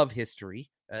 I love history.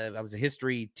 I was a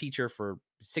history teacher for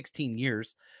 16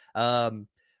 years.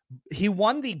 He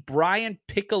won the Brian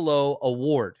Piccolo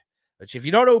Award, which if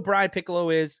you don't know who Brian Piccolo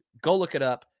is, go look it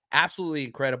up. Absolutely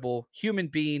incredible human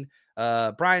being.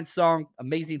 Brian's song,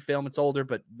 amazing film. It's older,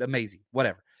 but amazing.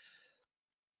 Whatever.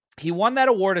 He won that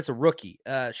award as a rookie.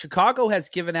 Chicago has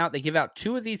they give out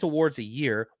 2 of these awards a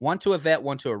year, one to a vet,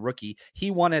 one to a rookie. He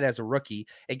won it as a rookie.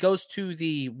 It goes to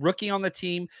the rookie on the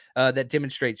team that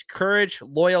demonstrates courage,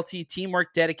 loyalty,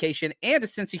 teamwork, dedication, and a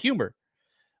sense of humor,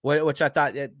 which I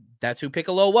thought that's who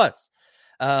Piccolo was.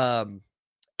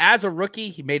 As a rookie,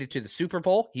 he made it to the Super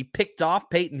Bowl. He picked off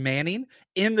Peyton Manning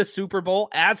in the Super Bowl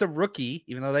as a rookie,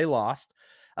 even though they lost.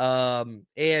 And,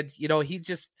 you know,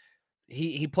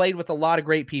 he played with a lot of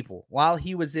great people while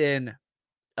he was in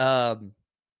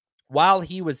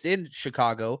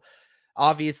Chicago.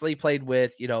 Obviously played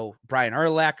with, you know, Brian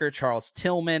Urlacher, Charles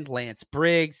Tillman, Lance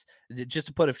Briggs, just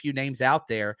to put a few names out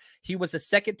there. He was a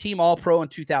 2nd-team All-Pro in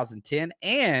 2010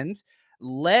 and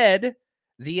led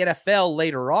the NFL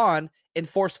later on in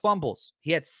forced fumbles.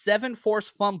 He had 7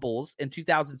 forced fumbles in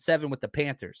 2007 with the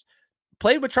Panthers.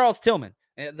 Played with Charles Tillman.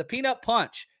 The peanut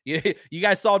punch. You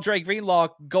guys saw Dre Greenlaw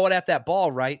going at that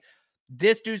ball, right?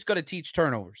 This dude's going to teach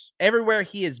turnovers. Everywhere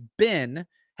he has been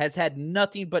has had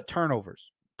nothing but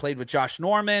turnovers. Played with Josh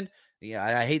Norman. Yeah,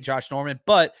 I hate Josh Norman,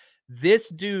 but this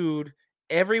dude,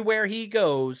 everywhere he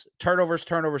goes, turnovers,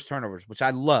 which I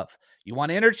love. You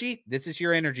want energy? This is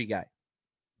your energy guy.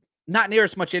 Not near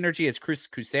as much energy as Chris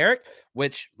Kusarik,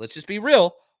 which, let's just be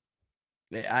real,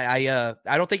 I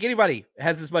don't think anybody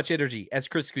has as much energy as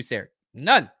Chris Kuceric.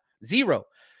 None. Zero.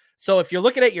 So if you're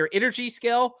looking at your energy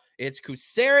scale, it's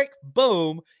Kuceric,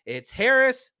 boom. It's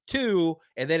Harris, 2,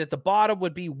 and then at the bottom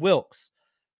would be Wilkes.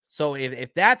 So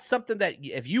if that's something that,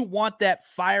 if you want that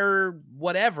fire,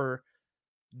 whatever,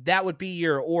 that would be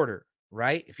your order,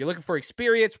 right? If you're looking for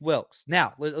experience, Wilkes.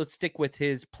 Now, let's stick with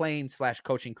his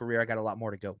playing/coaching career. I got a lot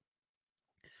more to go.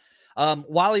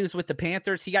 While he was with the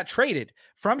Panthers, he got traded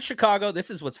from Chicago. This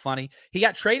is what's funny. He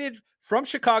got traded from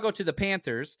Chicago to the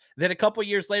Panthers. Then a couple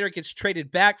years later, gets traded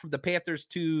back from the Panthers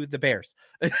to the Bears.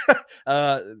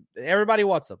 Everybody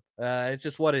wants him. It's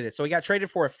just what it is. So he got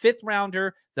traded for a 5th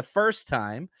rounder the first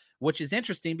time, which is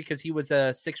interesting because he was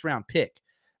a 6th-round pick.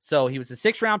 So he was a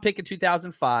 6th-round pick in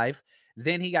 2005.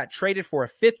 Then he got traded for a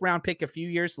 5th-round pick a few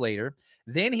years later.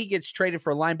 Then he gets traded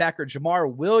for linebacker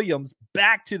Jamar Williams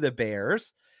back to the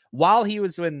Bears. While he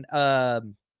was with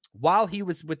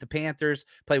the Panthers,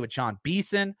 played with John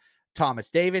Beeson,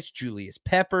 Thomas Davis, Julius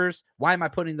Peppers. Why am I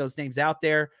putting those names out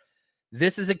there?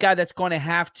 This is a guy that's going to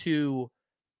have to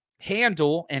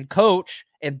handle and coach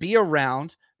and be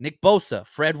around Nick Bosa,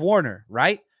 Fred Warner,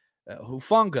 right?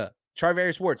 Hufanga,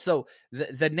 Charvarius Ward. So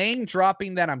the name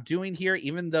dropping that I'm doing here,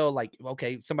 even though, like,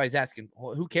 okay, somebody's asking,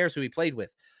 well, who cares who he played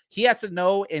with? He has to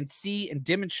know and see and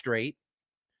demonstrate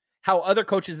how other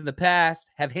coaches in the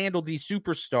past have handled these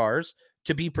superstars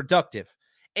to be productive.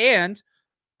 And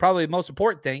probably the most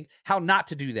important thing, how not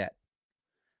to do that.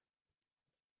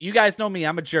 You guys know me.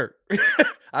 I'm a jerk.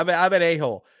 I'm an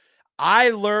a-hole. I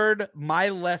learned my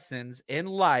lessons in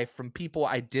life from people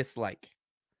I dislike.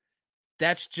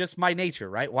 That's just my nature,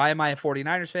 right? Why am I a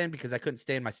 49ers fan? Because I couldn't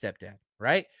stand my stepdad,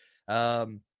 right?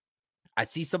 I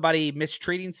see somebody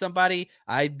mistreating somebody.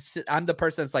 I'm the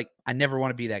person that's like, I never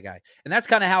want to be that guy. And that's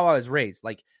kind of how I was raised.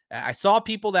 Like, I saw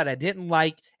people that I didn't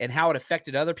like and how it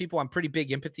affected other people. I'm a pretty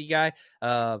big empathy guy.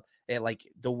 And like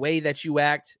the way that you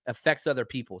act affects other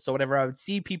people. So whenever I would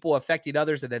see people affecting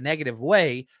others in a negative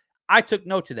way, I took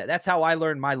note to that. That's how I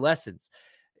learned my lessons.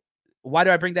 Why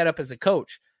do I bring that up as a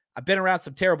coach? I've been around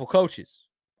some terrible coaches,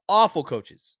 awful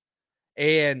coaches,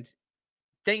 and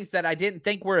things that I didn't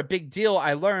think were a big deal.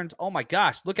 I learned, oh my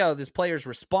gosh, look how this player's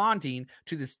responding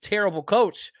to this terrible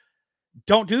coach.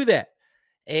 Don't do that.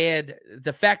 And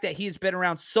the fact that he's been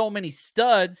around so many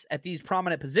studs at these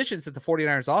prominent positions that the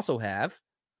 49ers also have,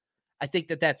 I think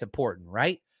that that's important,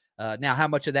 right? Now, how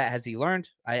much of that has he learned?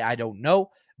 I don't know,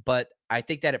 but I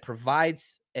think that it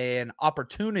provides an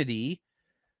opportunity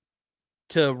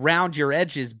to round your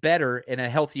edges better in a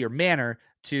healthier manner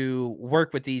to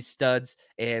work with these studs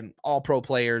and all pro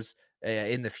players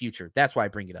in the future. That's why I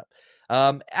bring it up.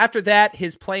 After that,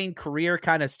 his playing career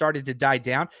kind of started to die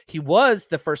down. He was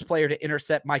the first player to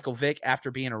intercept Michael Vick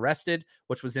after being arrested,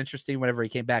 which was interesting whenever he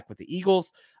came back with the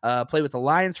Eagles. Played with the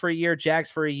Lions for a year,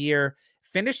 Jags for a year.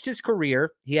 Finished his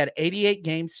career. He had 88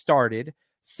 games started,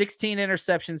 16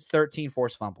 interceptions, 13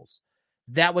 forced fumbles.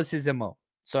 That was his MO.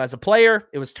 So as a player,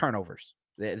 it was turnovers.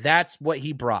 That's what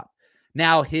he brought.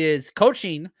 Now, his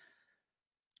coaching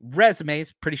resume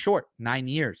is pretty short, 9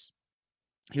 years.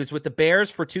 He was with the Bears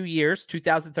for 2 years,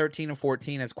 2013 and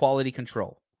 14 as quality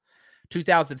control.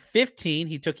 2015,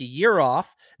 he took a year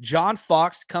off. John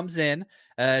Fox comes in,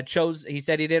 he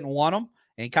said he didn't want him,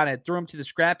 and kind of threw him to the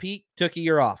scrap heap, took a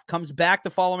year off. Comes back the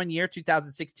following year,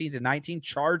 2016 to 19,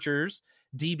 Chargers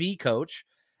DB coach.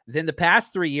 Then the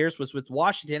past 3 years was with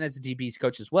Washington as a DB's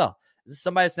coach as well. This is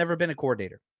somebody that's never been a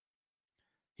coordinator.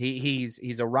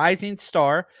 He's a rising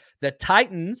star. The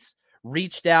Titans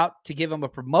reached out to give him a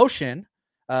promotion.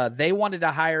 They wanted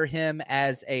to hire him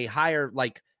as a higher,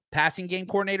 passing game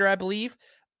coordinator, I believe.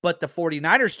 But the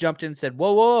 49ers jumped in and said,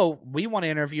 whoa, we want to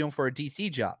interview him for a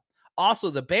DC job. Also,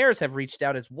 the Bears have reached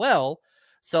out as well.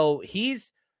 So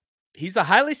he's a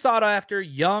highly sought after,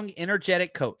 young,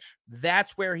 energetic coach.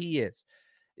 That's where he is.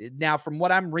 Now, from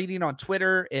what I'm reading on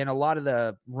Twitter and a lot of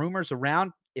the rumors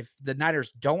around, if the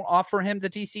Niners don't offer him the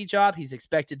DC job, he's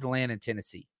expected to land in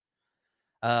Tennessee.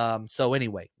 So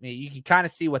anyway, you can kind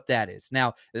of see what that is.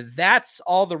 Now, that's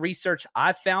all the research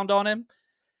I found on him.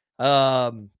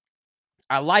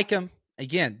 I like him.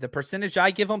 Again, the percentage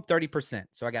I give him, 30%.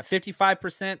 So I got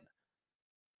 55%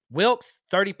 Wilkes,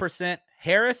 30%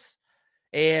 Harris.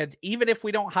 And even if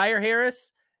we don't hire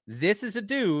Harris, this is a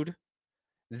dude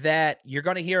that you're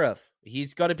going to hear of.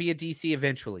 He's going to be a DC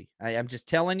eventually. I'm just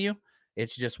telling you.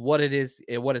 It's just what it is,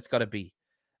 what it's going to be.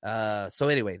 So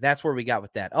anyway, that's where we got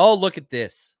with that. Oh, look at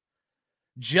this.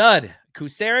 Judd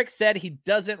Kuceric said he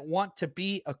doesn't want to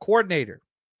be a coordinator.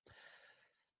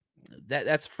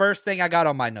 That's first thing I got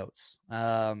on my notes.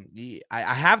 I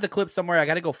have the clip somewhere. I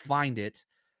got to go find it.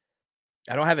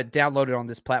 I don't have it downloaded on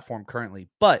this platform currently,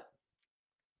 but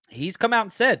he's come out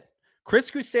and said,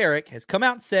 Chris Kuceric has come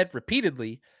out and said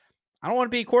repeatedly, I don't want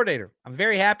to be a coordinator. I'm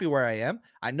very happy where I am.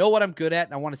 I know what I'm good at,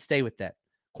 and I want to stay with that.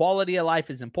 Quality of life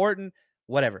is important,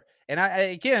 whatever. And I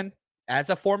again, as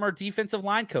a former defensive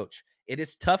line coach, it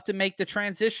is tough to make the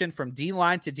transition from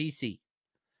D-line to DC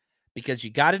because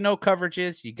you got to know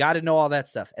coverages. You got to know all that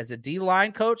stuff. As a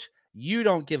D-line coach, you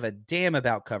don't give a damn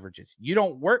about coverages. You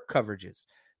don't work coverages.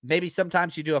 Maybe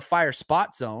sometimes you do a fire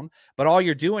spot zone, but all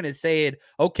you're doing is saying,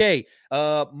 okay,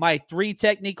 my 3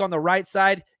 technique on the right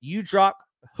side, you drop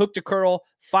hook to curl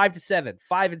 5 to 7,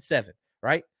 5 and 7,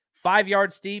 right? 5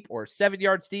 yards deep or 7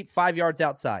 yards deep, 5 yards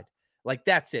outside. Like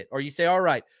that's it. Or you say, all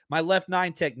right, my left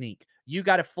 9 technique, you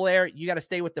got to flare. You got to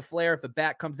stay with the flare if a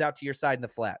back comes out to your side in the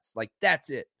flats. Like that's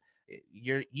it.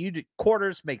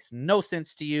 Quarters makes no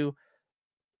sense to you.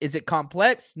 Is it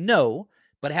complex? No,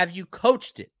 but have you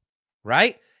coached it,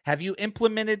 right? Have you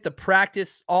implemented the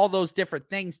practice, all those different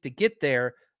things to get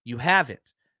there? You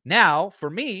haven't. Now, for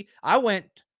me, I went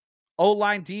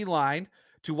O-line, D-line,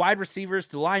 to wide receivers,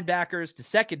 to linebackers, to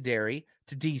secondary,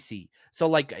 to DC. So,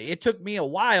 like, it took me a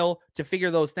while to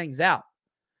figure those things out.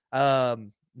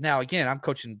 Now, again, I'm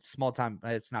coaching it's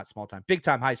not small time, big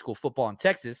time high school football in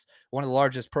Texas, one of the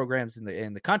largest programs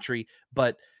in the country,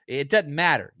 but it doesn't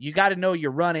matter. You got to know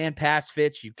your run and pass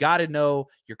fits. You got to know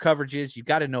your coverages. You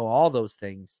got to know all those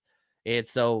things. And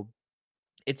so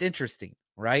it's interesting,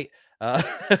 right?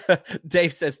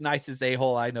 Dave says, nice as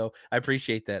a-hole. I know. I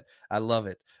appreciate that. I love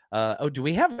it. Do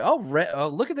we have,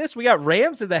 look at this. We got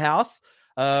Rams in the house.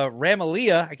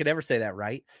 Ramalia, I could never say that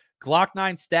right. Glock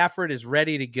 9 Stafford is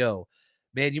ready to go.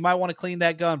 Man, you might want to clean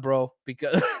that gun, bro,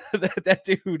 because that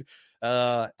dude,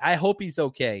 I hope he's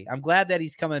okay. I'm glad that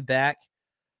he's coming back.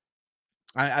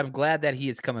 I'm glad that he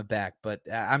is coming back, but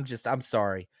I'm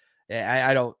sorry.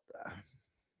 I don't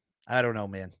know,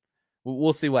 man.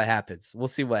 We'll see what happens.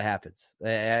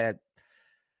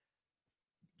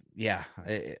 Yeah,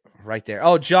 right there.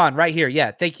 Oh, John, right here.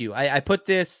 Yeah, thank you. I put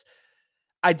this.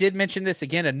 I did mention this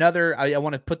again. I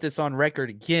want to put this on record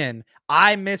again.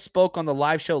 I misspoke on the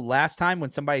live show last time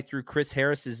when somebody threw Chris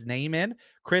Harris's name in.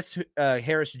 Chris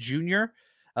Harris Jr.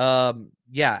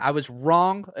 Yeah, I was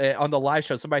wrong on the live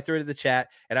show. Somebody threw it in the chat,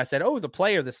 and I said, oh, the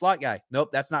player, the slot guy. Nope,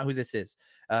 that's not who this is.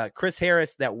 Chris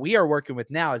Harris that we are working with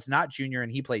now is not junior,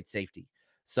 and he played safety.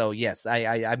 So, yes,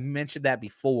 I mentioned that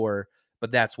before,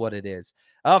 but that's what it is.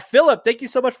 Philip, thank you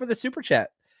so much for the super chat.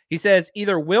 He says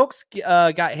either Wilkes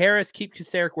got Harris, keep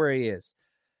Kuceric where he is.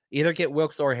 Either get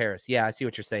Wilkes or Harris. Yeah, I see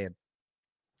what you're saying.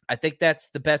 I think that's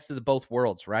the best of the both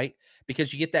worlds, right?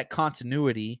 Because you get that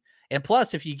continuity. And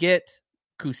plus, if you get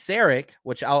Kuceric,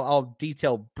 which I'll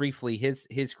detail briefly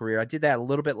his career. I did that a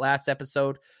little bit last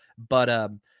episode. But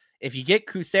if you get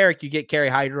Kuceric, you get Kerry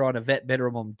Hyder on a vet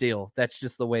minimum deal. That's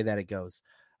just the way that it goes.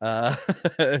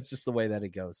 It's just the way that it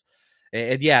goes.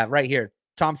 And yeah, right here.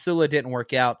 Tom Sula didn't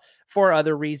work out for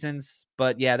other reasons,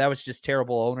 but yeah, that was just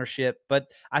terrible ownership. But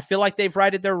I feel like they've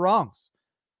righted their wrongs.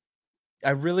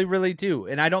 I really, really do.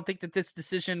 And I don't think that this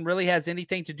decision really has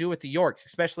anything to do with the Yorks,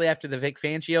 especially after the Vic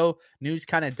Fangio news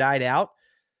kind of died out,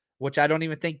 which I don't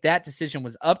even think that decision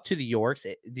was up to the Yorks.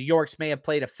 The Yorks may have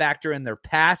played a factor in their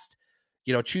past,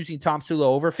 choosing Tom Sula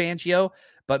over Fangio.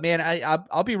 But man,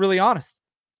 I'll be really honest.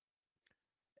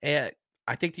 I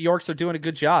think the Yorks are doing a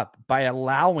good job by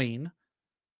allowing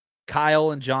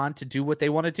Kyle and John to do what they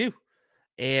want to do,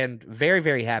 and very,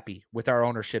 very happy with our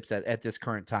ownerships at this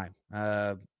current time.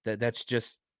 That's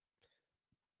just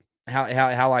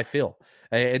how I feel.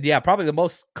 And yeah, probably the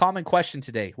most common question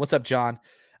today. What's up, John?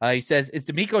 He says, is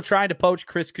DeMeco trying to poach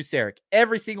Chris Kuceric?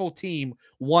 Every single team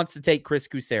wants to take Chris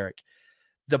Kuceric.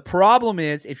 The problem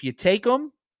is if you take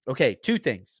him, okay, 2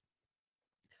 things.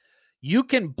 You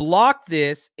can block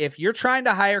this. If you're trying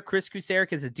to hire Chris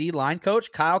Kuceric as a D-line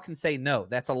coach, Kyle can say, no,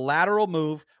 that's a lateral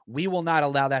move. We will not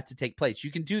allow that to take place.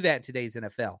 You can do that in today's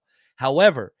NFL.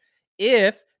 However,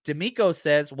 if DeMeco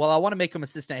says, well, I want to make him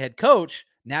assistant head coach,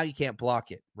 now you can't block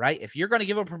it, right? If you're going to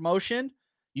give him promotion,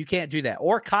 you can't do that.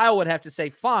 Or Kyle would have to say,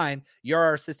 fine, you're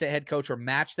our assistant head coach, or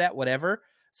match that, whatever.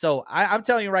 So I'm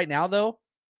telling you right now, though,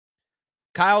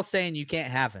 Kyle's saying you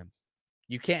can't have him.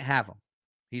 You can't have him.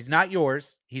 He's not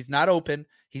yours. He's not open.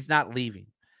 He's not leaving.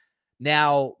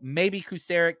 Now, maybe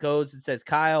Kuceric goes and says,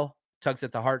 Kyle, tugs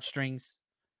at the heartstrings.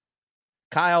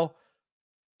 Kyle,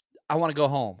 I want to go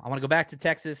home. I want to go back to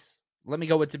Texas. Let me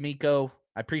go with DeMeco.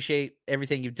 I appreciate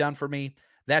everything you've done for me.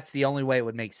 That's the only way it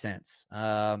would make sense.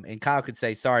 And Kyle could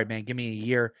say, sorry, man, give me a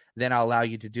year. Then I'll allow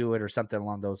you to do it or something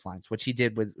along those lines, which he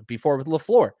did before with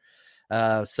LaFleur.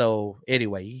 So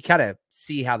anyway, you kind of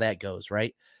see how that goes,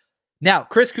 right? Now,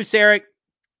 Chris Kuceric,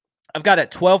 I've got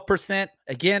at 12%.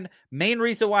 Again, main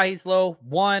reason why he's low.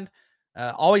 1,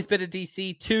 Always been a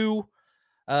DC 2.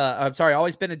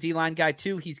 Always been a D-line guy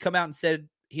 2. He's come out and said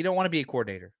he don't want to be a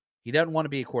coordinator. He doesn't want to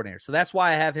be a coordinator. So that's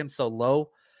why I have him so low.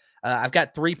 I've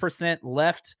got 3%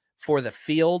 left for the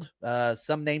field.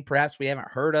 Some name perhaps we haven't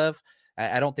heard of.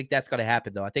 I don't think that's going to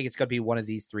happen, though. I think it's going to be one of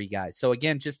these 3 guys. So,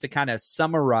 again, just to kind of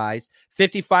summarize,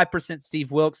 55%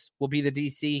 Steve Wilks will be the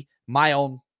DC, my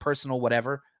own personal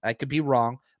whatever. I could be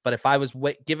wrong, but if I was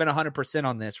given 100%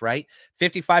 on this, right?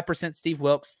 55% Steve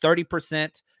Wilks,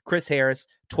 30% Chris Harris,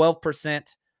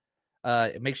 12%.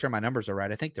 Make sure my numbers are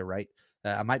right. I think they're right.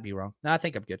 I might be wrong. No, I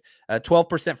think I'm good.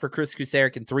 12% for Chris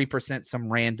Kusarek and 3%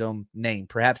 some random name.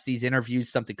 Perhaps these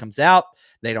interviews, something comes out,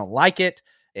 they don't like it,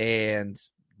 and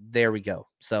there we go.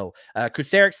 So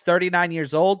Kusarek's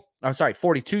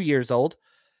 42 years old,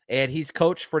 and he's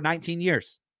coached for 19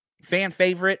 years. Fan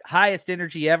favorite, highest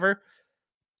energy ever.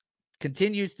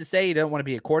 Continues to say he doesn't want to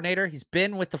be a coordinator. He's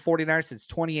been with the 49ers since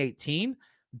 2018.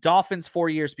 Dolphins 4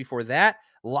 years before that.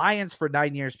 Lions for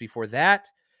 9 years before that.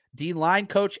 D-line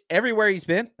coach everywhere he's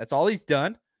been. That's all he's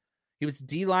done. He was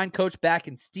D-line coach back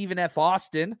in Stephen F.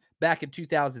 Austin back in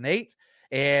 2008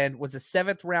 and was a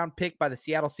 7th-round pick by the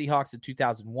Seattle Seahawks in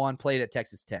 2001, played at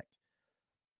Texas Tech.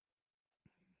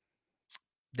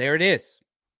 There it is.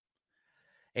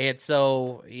 And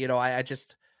so,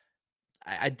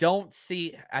 I don't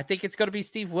see – I think it's going to be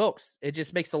Steve Wilks. It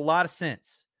just makes a lot of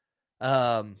sense.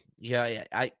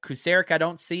 Kusarek I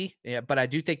don't see, but I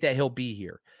do think that he'll be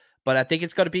here. But I think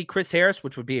it's going to be Chris Harris,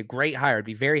 which would be a great hire. I'd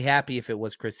be very happy if it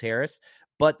was Chris Harris,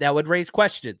 but that would raise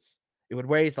questions. It would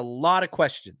raise a lot of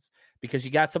questions because you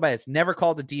got somebody that's never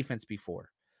called a defense before.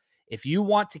 If you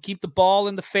want to keep the ball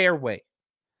in the fairway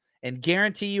and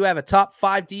guarantee you have a top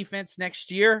 5 defense next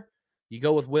year, you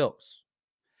go with Wilks.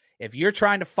 If you're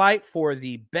trying to fight for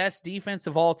the best defense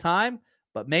of all time,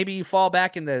 but maybe you fall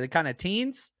back in the kind of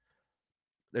teens,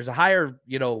 there's a higher,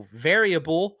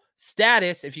 variable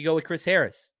status if you go with Chris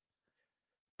Harris.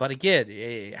 But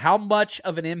again, how much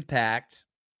of an impact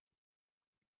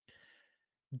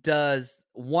does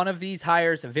one of these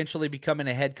hires eventually becoming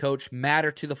a head coach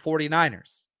matter to the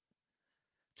 49ers?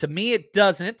 To me, it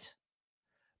doesn't.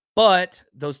 But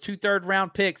those 2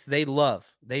 third-round picks, they love.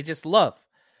 They just love.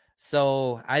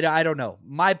 So I don't know.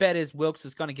 My bet is Wilks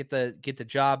is going to get the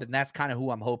job, and that's kind of who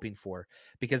I'm hoping for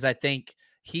because I think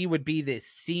he would be the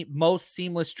most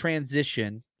seamless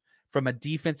transition from a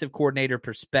defensive coordinator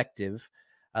perspective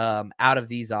out of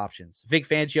these options. Vic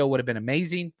Fangio would have been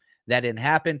amazing. That didn't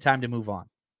happen. Time to move on,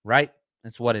 right?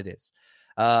 That's what it is.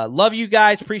 Love you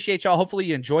guys. Appreciate y'all. Hopefully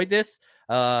you enjoyed this.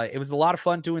 It was a lot of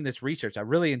fun doing this research. I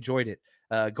really enjoyed it.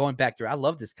 Going back through. I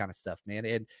love this kind of stuff, man.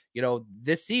 And,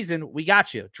 this season we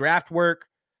got you. Draft work,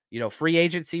 free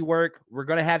agency work. We're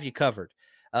going to have you covered.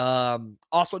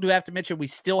 Also do have to mention we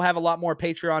still have a lot more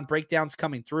Patreon breakdowns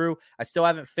coming through. I still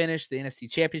haven't finished the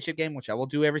NFC Championship game, which I will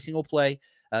do every single play.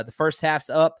 The first half's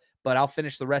up, but I'll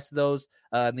finish the rest of those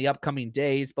in the upcoming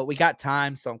days. But we got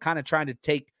time, so I'm kind of trying to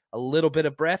take a little bit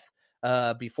of breath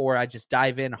before I just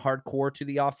dive in hardcore to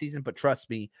the offseason. But trust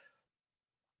me,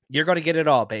 you're going to get it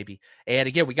all, baby. And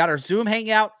again, we got our Zoom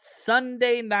hangout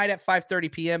Sunday night at 5:30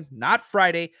 p.m., not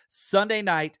Friday, Sunday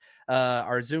night,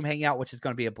 our Zoom hangout, which is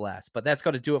going to be a blast. But that's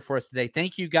going to do it for us today.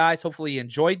 Thank you, guys. Hopefully you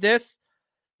enjoyed this.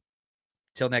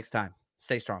 Till next time,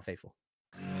 stay strong, faithful.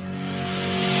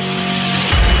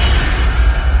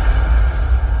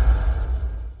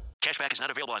 Cashback is not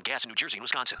available on gas in New Jersey and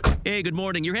Wisconsin. Hey, good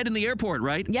morning. You're heading to the airport,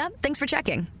 right? Yep, thanks for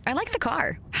checking. I like the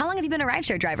car. How long have you been a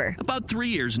rideshare driver? About 3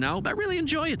 years now, but I really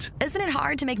enjoy it. Isn't it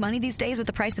hard to make money these days with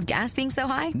the price of gas being so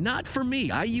high? Not for me.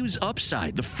 I use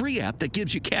Upside, the free app that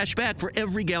gives you cash back for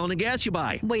every gallon of gas you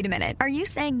buy. Wait a minute. Are you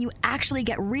saying you actually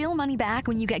get real money back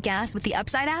when you get gas with the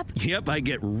Upside app? Yep, I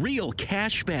get real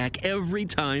cash back every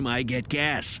time I get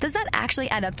gas. Does that actually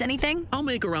add up to anything? I'll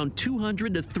make around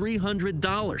 $200 to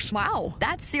 $300. Wow,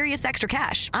 that's serious extra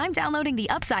cash. I'm downloading the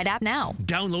Upside app now.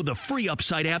 Download the free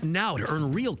Upside app now to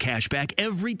earn real cash back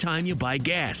every time you buy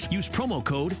gas. Use promo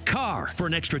code CAR for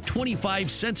an extra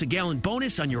 25 cents a gallon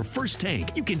bonus on your first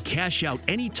tank. You can cash out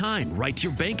anytime right to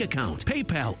your bank account,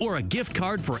 PayPal, or a gift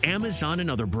card for Amazon and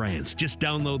other brands. Just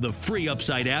download the free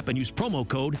Upside app and use promo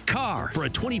code CAR for a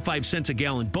 25 cents a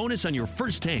gallon bonus on your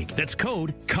first tank. That's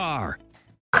code CAR.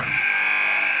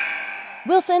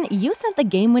 Wilson, you sent the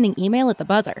game-winning email at the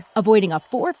buzzer, avoiding a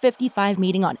 4:55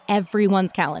 meeting on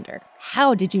everyone's calendar.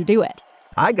 How did you do it?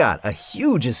 I got a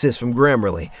huge assist from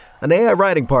Grammarly, an AI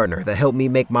writing partner that helped me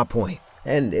make my point.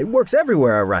 And it works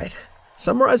everywhere I write.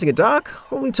 Summarizing a doc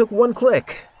only took one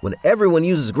click. When everyone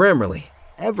uses Grammarly,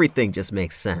 everything just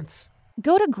makes sense.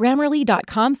 Go to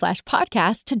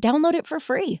Grammarly.com/podcast to download it for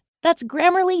free. That's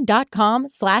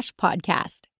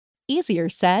Grammarly.com/podcast. Easier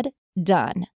said, Done.